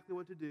exactly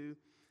what to do,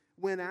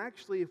 when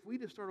actually, if we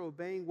just start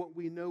obeying what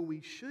we know we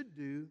should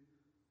do,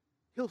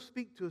 He'll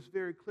speak to us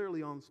very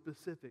clearly on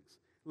specifics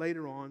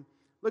later on.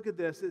 Look at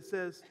this. It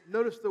says,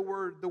 notice the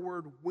word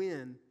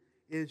when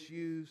is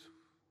used,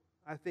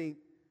 I think,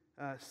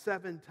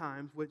 7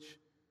 times, which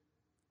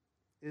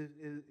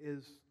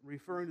is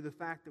referring to the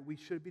fact that we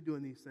should be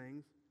doing these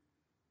things.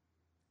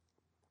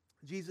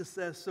 Jesus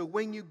says, so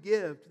when you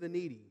give to the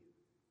needy,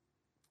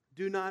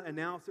 do not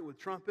announce it with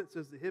trumpets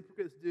as the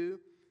hypocrites do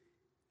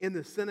in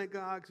the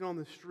synagogues and on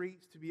the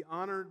streets to be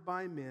honored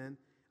by men.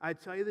 I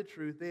tell you the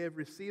truth, they have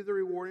received the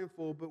reward in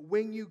full. But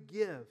when you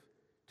give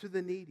to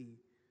the needy,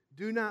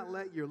 do not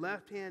let your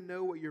left hand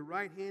know what your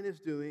right hand is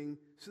doing,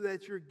 so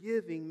that your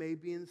giving may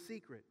be in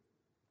secret.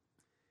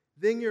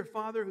 Then your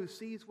Father who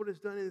sees what is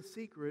done in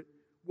secret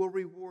will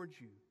reward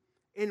you.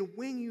 And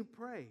when you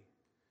pray,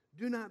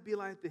 do not be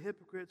like the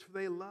hypocrites, for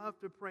they love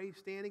to pray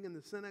standing in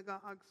the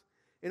synagogues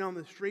and on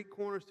the street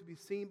corners to be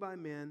seen by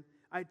men.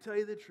 I tell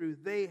you the truth,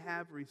 they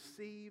have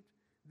received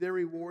their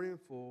reward in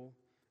full.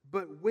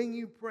 But when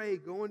you pray,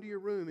 go into your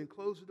room and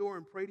close the door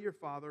and pray to your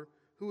Father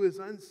who is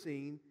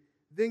unseen.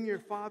 Then your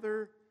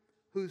Father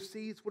who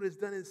sees what is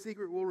done in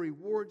secret will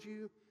reward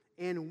you.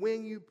 And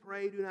when you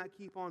pray, do not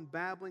keep on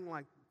babbling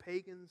like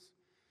pagans,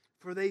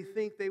 for they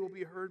think they will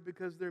be heard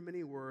because of their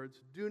many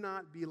words. Do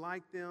not be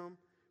like them,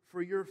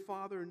 for your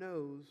Father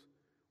knows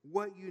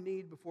what you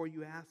need before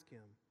you ask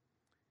Him.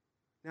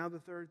 Now the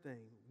third thing,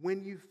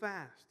 when you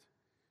fast,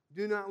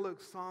 do not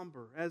look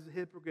somber as the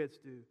hypocrites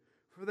do,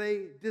 for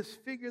they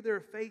disfigure their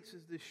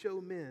faces to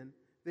show men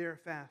they are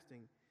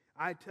fasting.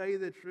 I tell you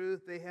the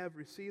truth, they have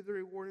received the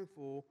reward in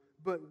full.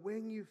 But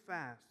when you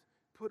fast,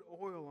 put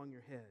oil on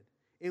your head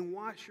and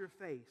wash your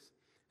face,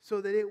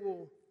 so that it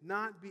will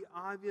not be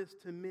obvious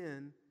to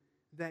men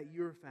that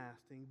you're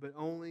fasting, but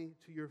only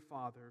to your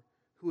Father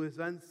who is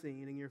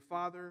unseen. And your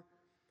Father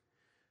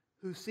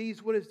who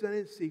sees what is done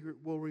in secret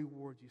will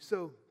reward you.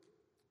 So,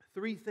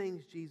 3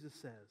 things Jesus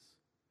says.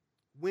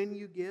 When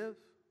you give,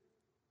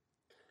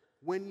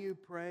 when you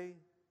pray,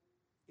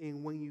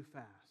 and when you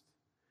fast.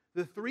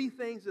 The 3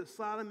 things that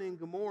Sodom and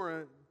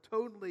Gomorrah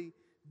totally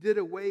did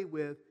away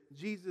with,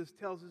 Jesus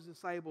tells His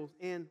disciples,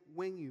 and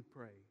when you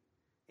pray,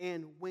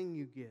 and when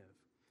you give,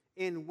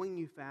 and when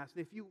you fast.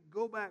 And if you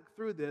go back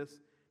through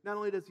this, not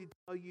only does He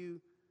tell you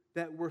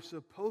that we're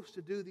supposed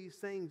to do these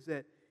things,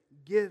 that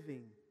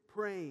giving,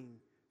 praying,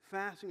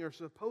 fasting are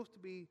supposed to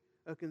be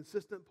a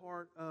consistent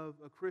part of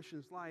a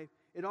Christian's life,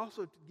 it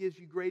also gives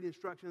you great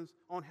instructions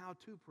on how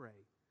to pray,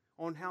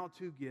 on how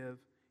to give,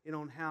 and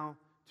on how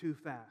to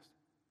fast.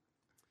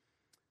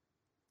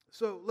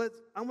 So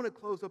I want to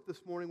close up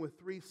this morning with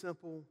three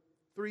simple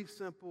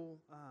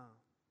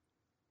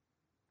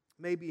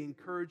maybe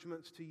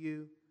encouragements to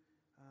you.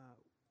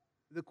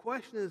 The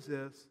question is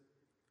this: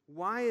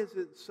 why is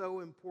it so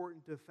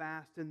important to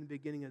fast in the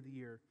beginning of the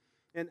year?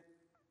 And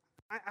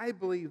I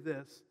believe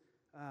this.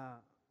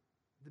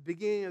 The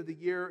beginning of the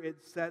year,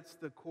 it sets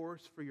the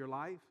course for your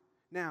life.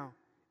 Now,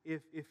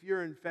 if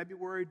you're in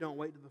February, don't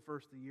wait till the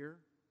first of the year.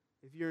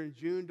 If you're in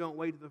June, don't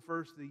wait till the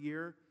first of the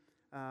year.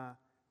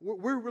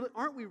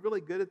 Aren't we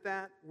really good at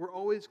that? We're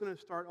always going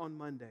to start on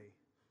Monday.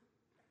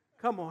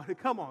 Come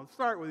on,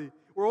 start with it.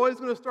 We're always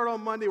going to start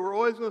on Monday. We're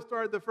always going to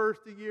start at the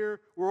first of the year.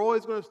 We're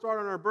always going to start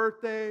on our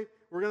birthday.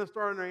 We're going to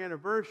start on our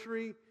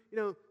anniversary. You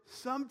know,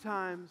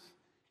 sometimes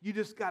you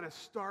just got to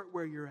start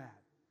where you're at.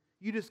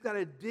 You just got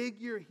to dig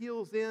your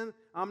heels in.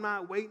 I'm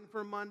not waiting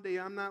for Monday.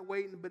 I'm not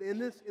waiting. But in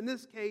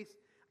this case,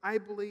 I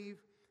believe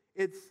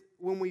it's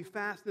when we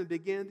fast in the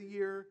beginning of the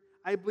year,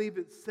 I believe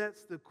it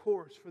sets the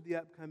course for the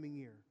upcoming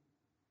year.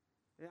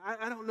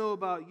 I don't know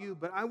about you,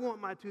 but I want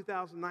my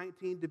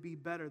 2019 to be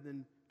better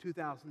than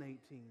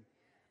 2018.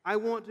 I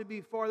want to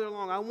be farther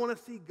along. I want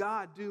to see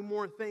God do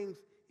more things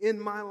in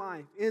my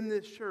life, in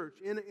this church,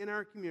 in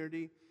our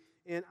community.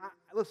 And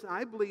listen,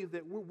 I believe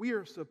that we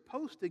are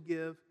supposed to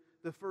give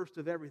the first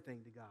of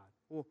everything to God.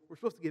 Well, we're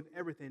supposed to give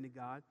everything to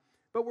God,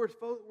 but we're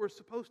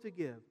supposed to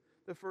give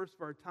the first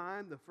of our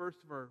time, the first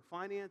of our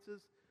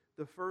finances,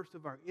 the first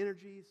of our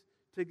energies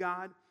to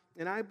God.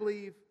 And I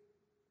believe,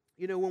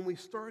 you know, when we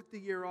start the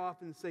year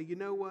off and say, you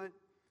know what,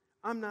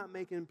 I'm not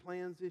making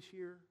plans this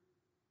year.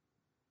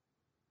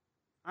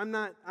 I'm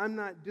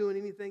not doing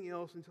anything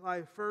else until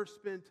I first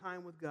spend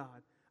time with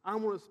God. I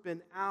want to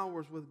spend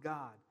hours with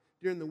God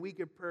during the week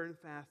of prayer and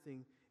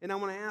fasting. And I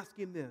want to ask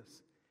Him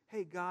this: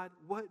 hey, God,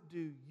 what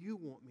do you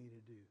want me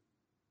to do?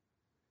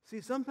 See,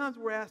 sometimes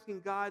we're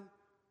asking God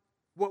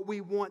what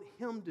we want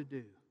Him to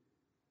do.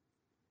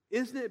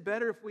 Isn't it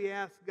better if we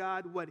ask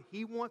God what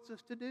He wants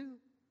us to do?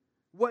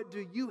 What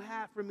do you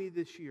have for me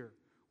this year?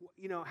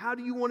 You know, how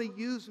do you want to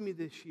use me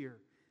this year?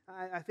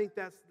 I think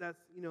that's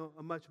you know,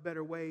 a much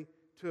better way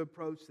to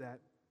approach that.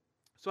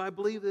 So I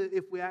believe that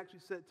if we actually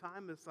set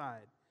time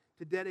aside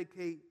to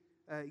dedicate,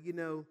 you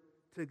know,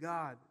 to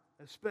God,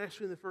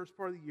 especially in the first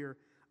part of the year,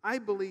 I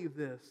believe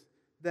this,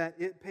 that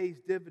it pays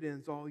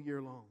dividends all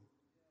year long.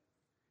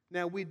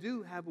 Now, we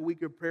do have a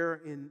week of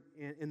prayer in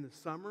the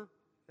summer.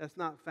 That's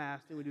not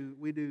fasting.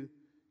 We do,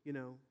 you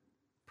know,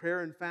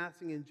 prayer and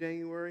fasting in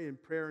January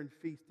and prayer and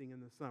feasting in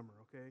the summer,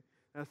 okay?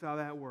 That's how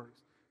that works.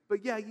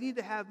 But yeah, you need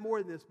to have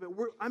more than this. But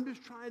I'm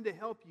just trying to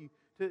help you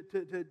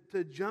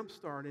to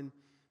jumpstart.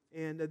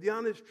 And the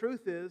honest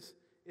truth is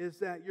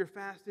that your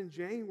fast in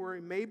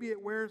January, maybe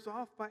it wears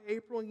off by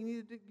April, and you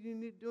need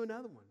to do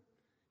another one.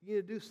 You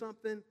need to do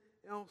something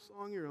else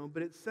on your own.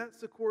 But it sets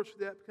the course for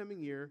the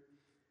upcoming year.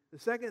 The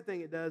second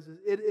thing it does is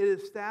it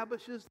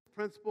establishes the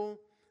principle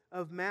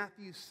of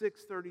Matthew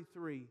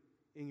 6:33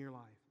 in your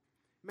life.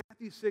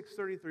 Matthew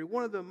 6:33,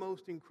 one of the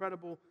most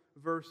incredible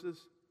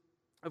verses.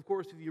 Of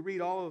course, if you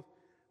read all of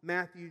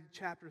Matthew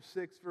chapter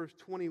 6, verse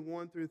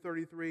 21 through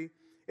 33,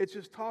 it's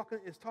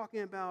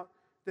talking about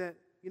that,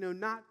 you know,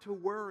 not to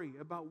worry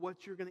about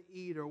what you're going to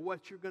eat or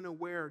what you're going to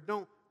wear.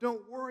 Don't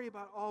worry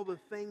about all the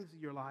things in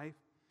your life.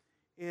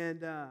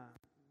 And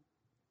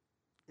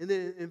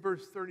then in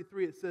verse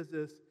 33 it says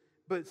this: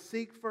 but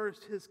seek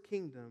first His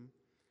kingdom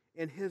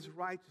and His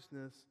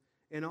righteousness,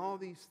 and all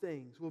these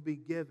things will be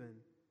given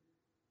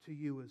to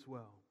you as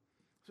well.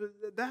 So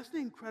that's the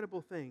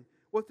incredible thing.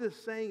 What this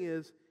saying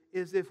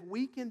is if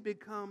we can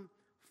become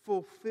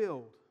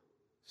fulfilled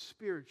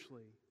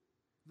spiritually,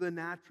 the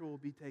natural will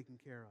be taken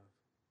care of.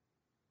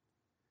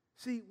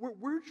 See,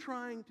 we're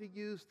trying to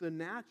use the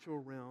natural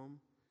realm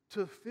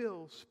to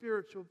fill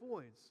spiritual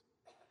voids.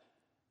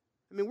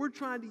 I mean, we're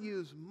trying to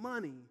use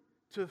money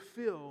to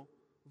fill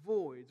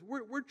voids.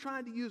 We're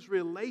trying to use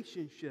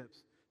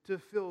relationships to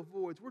fill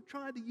voids. We're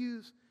trying to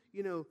use,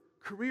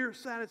 career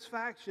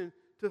satisfaction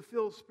to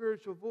fill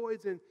spiritual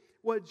voids. And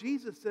what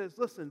Jesus says,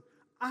 listen,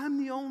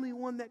 I'm the only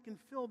one that can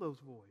fill those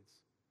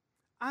voids.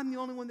 I'm the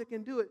only one that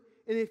can do it.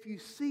 And if you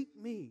seek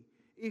me,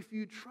 if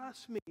you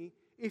trust me,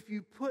 if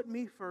you put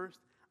me first,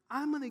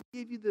 I'm going to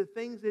give you the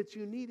things that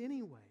you need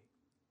anyway.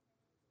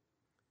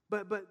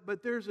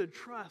 But there's a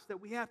trust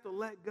that we have to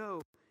let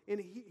go.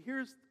 And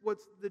here's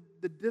what's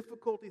the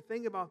difficulty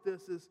thing about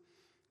this is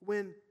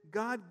when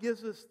God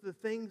gives us the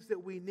things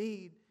that we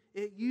need,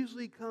 it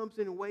usually comes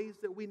in ways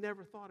that we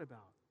never thought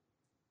about.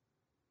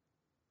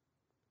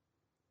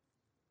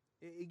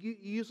 It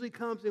usually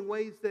comes in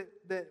ways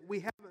that we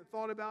haven't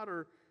thought about,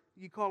 or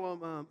you call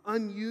them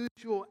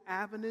unusual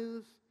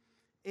avenues.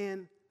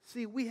 And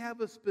see, we have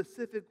a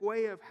specific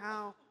way of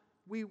how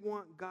we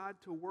want God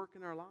to work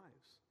in our lives.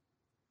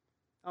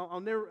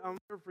 I'll never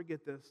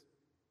forget this.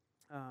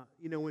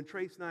 When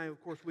Trace and I,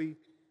 of course, we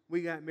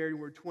got married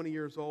when we were 20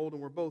 years old,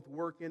 and we're both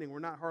working, and we're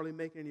not hardly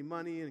making any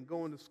money and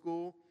going to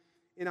school.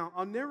 And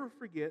I'll never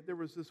forget, there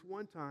was this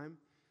one time,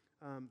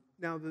 and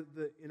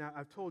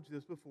I've told you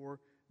this before,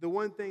 the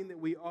one thing that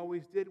we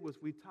always did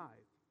was we tithed.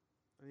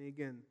 I mean,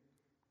 again,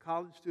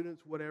 college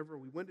students, whatever,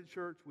 we went to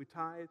church, we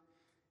tithed.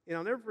 And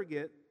I'll never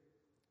forget,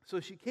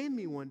 so she came to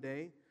me one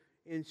day,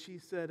 and she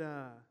said,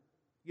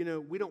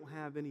 we don't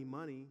have any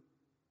money,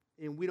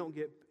 and we don't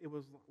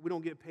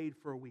get paid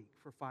for a week,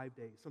 for 5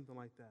 days, something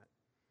like that.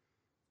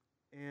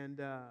 And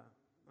I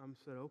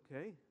said,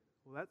 okay,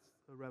 well, that's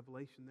a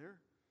revelation there.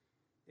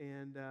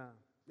 And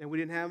we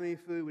didn't have any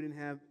food. We didn't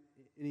have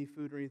any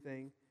food or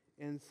anything.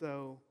 And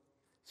so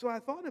I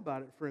thought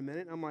about it for a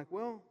minute. I'm like,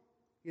 well,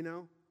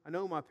 I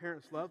know my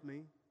parents love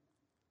me.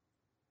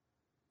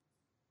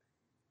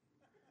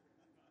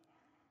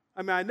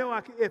 I mean, I know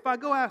if I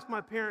go ask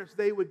my parents,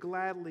 they would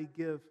gladly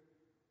give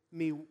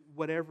me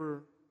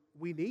whatever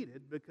we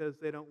needed because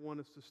they don't want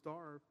us to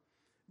starve.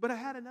 But I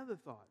had another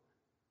thought.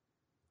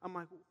 I'm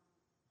like,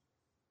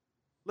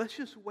 let's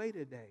just wait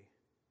a day.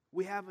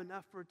 We have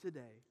enough for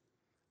today.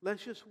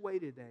 Let's just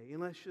wait a day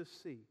and let's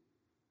just see.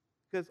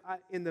 Because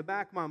in the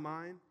back of my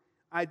mind,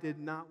 I did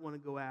not want to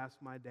go ask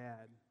my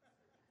dad.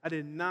 I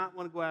did not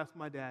want to go ask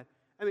my dad.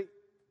 I mean,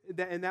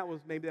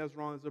 maybe that was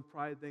wrong as a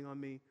pride thing on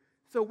me.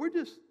 So we're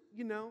just,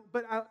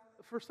 but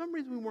for some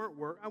reason we weren't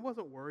worried. I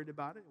wasn't worried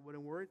about it. I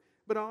wasn't worried.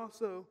 But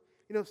also,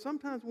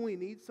 sometimes when we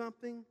need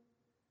something,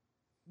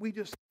 we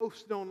just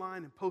post it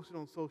online and post it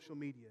on social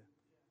media.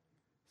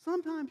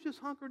 Sometimes just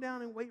hunker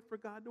down and wait for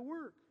God to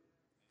work.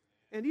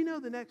 And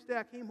the next day,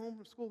 I came home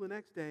from school the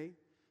next day,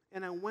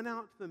 and I went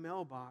out to the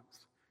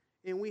mailbox,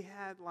 and we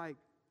had like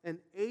an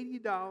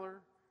 $80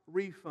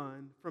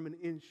 refund from an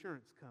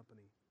insurance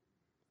company.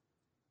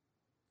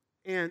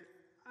 And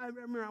I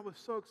remember I was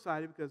so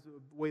excited because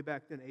way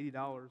back then,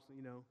 $80,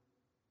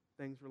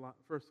 things were like,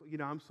 first,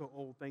 I'm so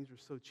old, things were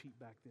so cheap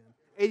back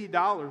then.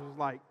 $80 was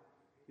like,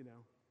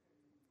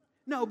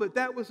 No, but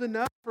that was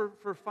enough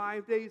for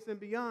 5 days and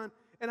beyond.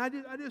 And I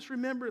just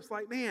remember it's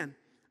like, man,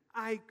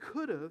 I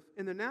could have,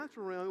 in the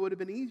natural realm, it would have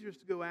been easier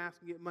to go ask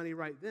and get money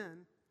right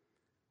then.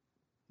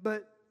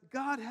 But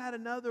God had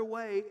another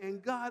way,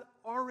 and God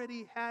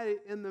already had it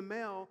in the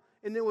mail,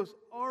 and it was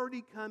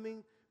already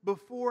coming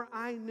before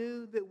I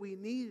knew that we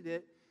needed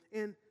it.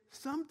 And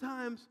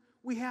sometimes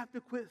we have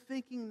to quit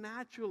thinking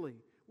naturally.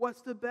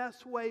 What's the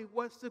best way?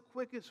 What's the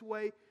quickest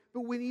way?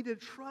 But we need to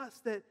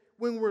trust that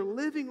when we're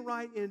living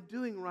right and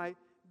doing right,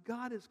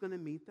 God is going to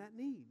meet that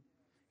need.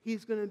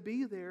 He's going to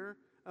be there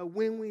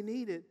when we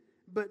need it.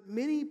 But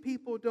many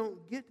people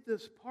don't get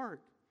this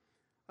part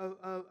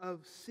of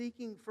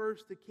seeking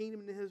first the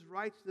kingdom and His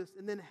righteousness,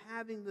 and then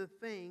having the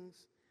things,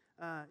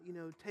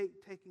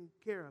 taken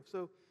care of.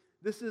 So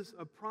this is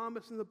a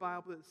promise in the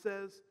Bible that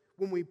says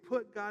when we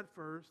put God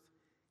first,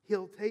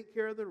 He'll take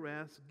care of the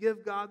rest.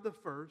 Give God the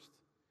first,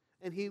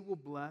 and He will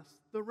bless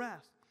the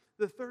rest.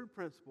 The third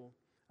principle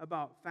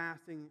about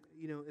fasting,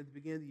 at the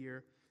beginning of the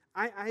year,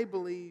 I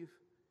believe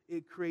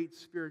it creates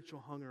spiritual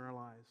hunger in our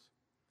lives.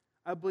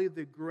 I believe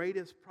the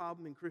greatest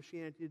problem in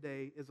Christianity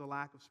today is a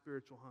lack of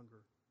spiritual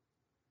hunger.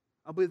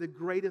 I believe the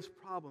greatest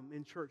problem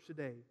in church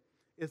today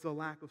is a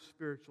lack of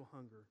spiritual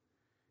hunger.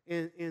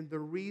 And the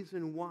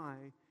reason why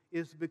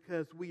is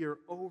because we are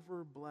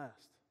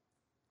over-blessed.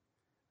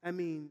 I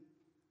mean,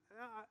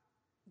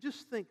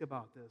 just think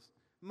about this.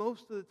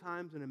 Most of the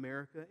times in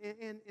America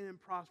and in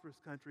prosperous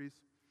countries,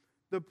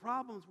 the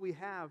problems we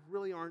have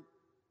really aren't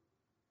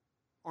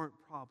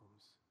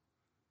problems.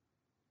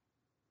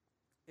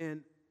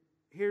 And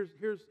here's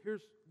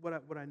what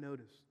I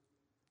notice.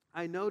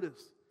 I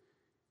notice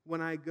when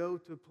I go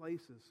to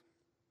places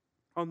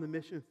on the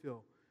mission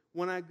field,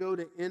 when I go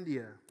to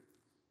India,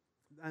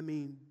 I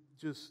mean,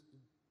 just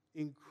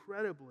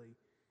incredibly,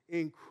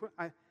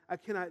 I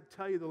cannot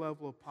tell you the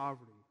level of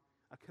poverty.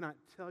 I cannot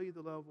tell you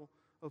the level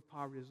of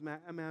poverty.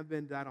 I mean, I've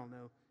been to, I don't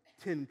know,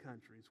 10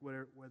 countries,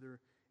 whether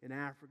in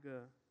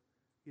Africa,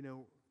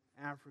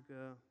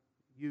 Africa,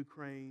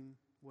 Ukraine,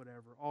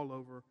 whatever, all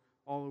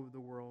over the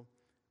world.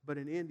 But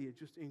in India,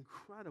 just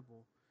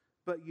incredible.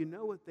 But you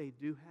know what they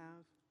do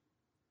have?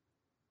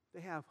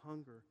 They have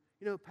hunger.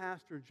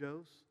 Pastor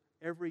Jose,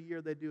 every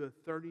year they do a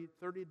 30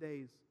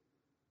 days,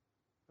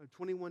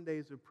 21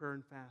 days of prayer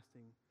and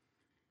fasting.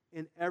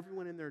 And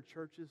everyone in their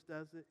churches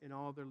does it, and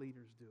all their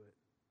leaders do it.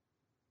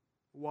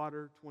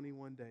 Water,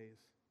 21 days.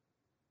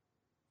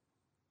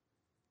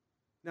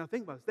 Now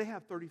think about this. They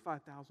have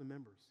 35,000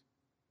 members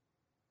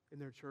in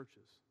their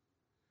churches.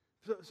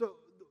 So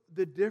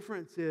the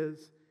difference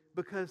is,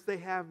 because they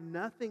have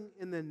nothing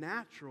in the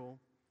natural,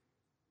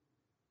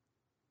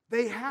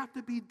 they have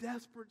to be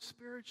desperate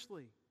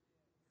spiritually.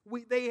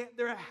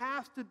 There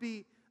has to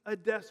be a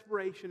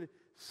desperation.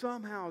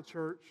 Somehow,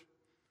 church,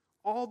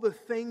 all the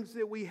things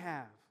that we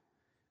have.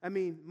 I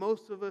mean,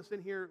 most of us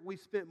in here, we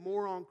spent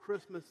more on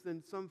Christmas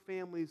than some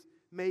families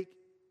make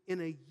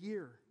in a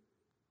year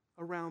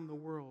around the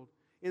world.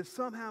 And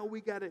somehow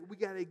we got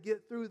to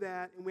get through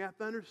that, and we have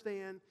to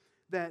understand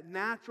that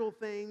natural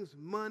things,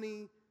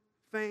 money,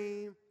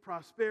 fame,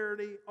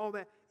 prosperity, all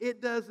that,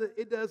 it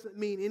doesn't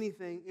mean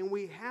anything. And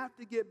we have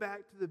to get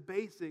back to the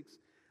basics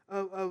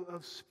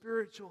of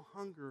spiritual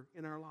hunger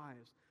in our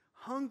lives.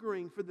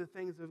 Hungering for the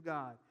things of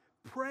God.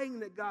 Praying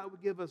that God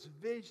would give us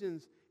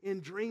visions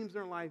and dreams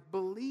in our life.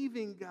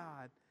 Believing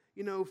God,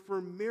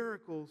 for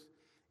miracles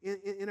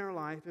in our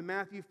life. And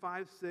Matthew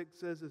 5:6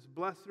 says this,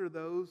 "Blessed are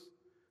those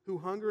who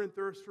hunger and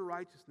thirst for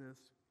righteousness,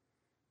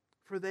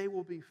 for they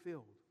will be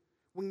filled."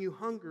 When you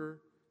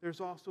hunger, there's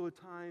also a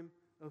time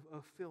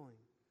of filling.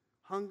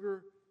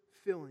 Hunger,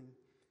 filling.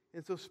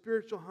 And so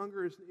spiritual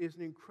hunger is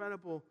an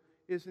incredible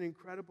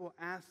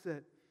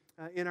asset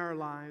in our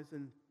lives.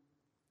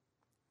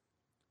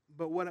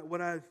 But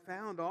what I've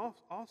found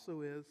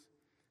also is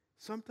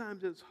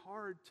sometimes it's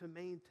hard to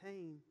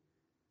maintain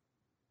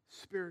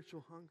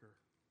spiritual hunger.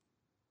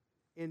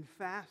 And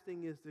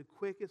fasting is the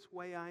quickest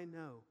way I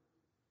know.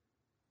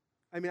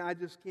 I mean, I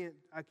can't,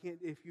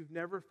 if you've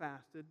never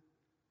fasted,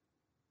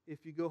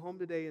 if you go home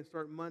today and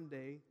start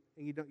Monday,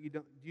 and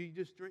you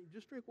just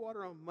drink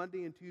water on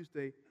Monday and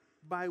Tuesday,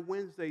 by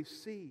Wednesday,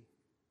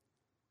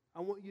 I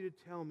want you to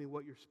tell me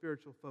what your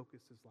spiritual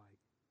focus is like.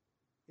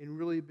 And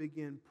really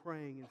begin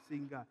praying and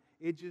seeking God.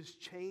 It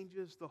just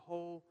changes the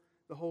whole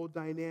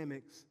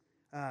dynamics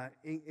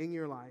in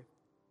your life.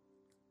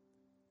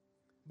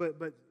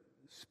 But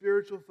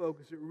spiritual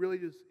focus,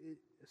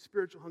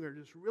 spiritual hunger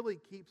just really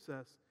keeps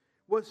us.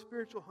 What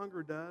spiritual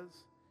hunger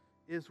does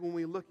is when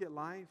we look at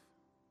life,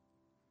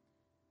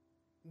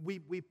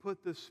 we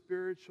put the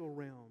spiritual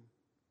realm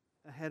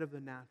ahead of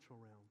the natural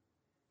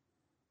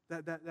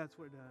realm. That's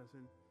what it does.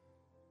 And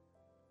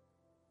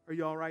are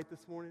you all right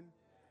this morning?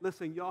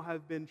 Listen, y'all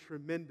have been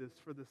tremendous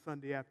for the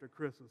Sunday after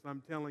Christmas.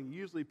 I'm telling you,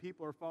 usually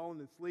people are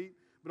falling asleep,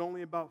 but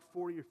only about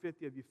 40 or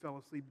 50 of you fell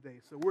asleep today.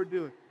 So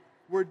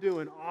we're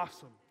doing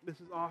awesome. This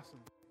is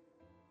awesome.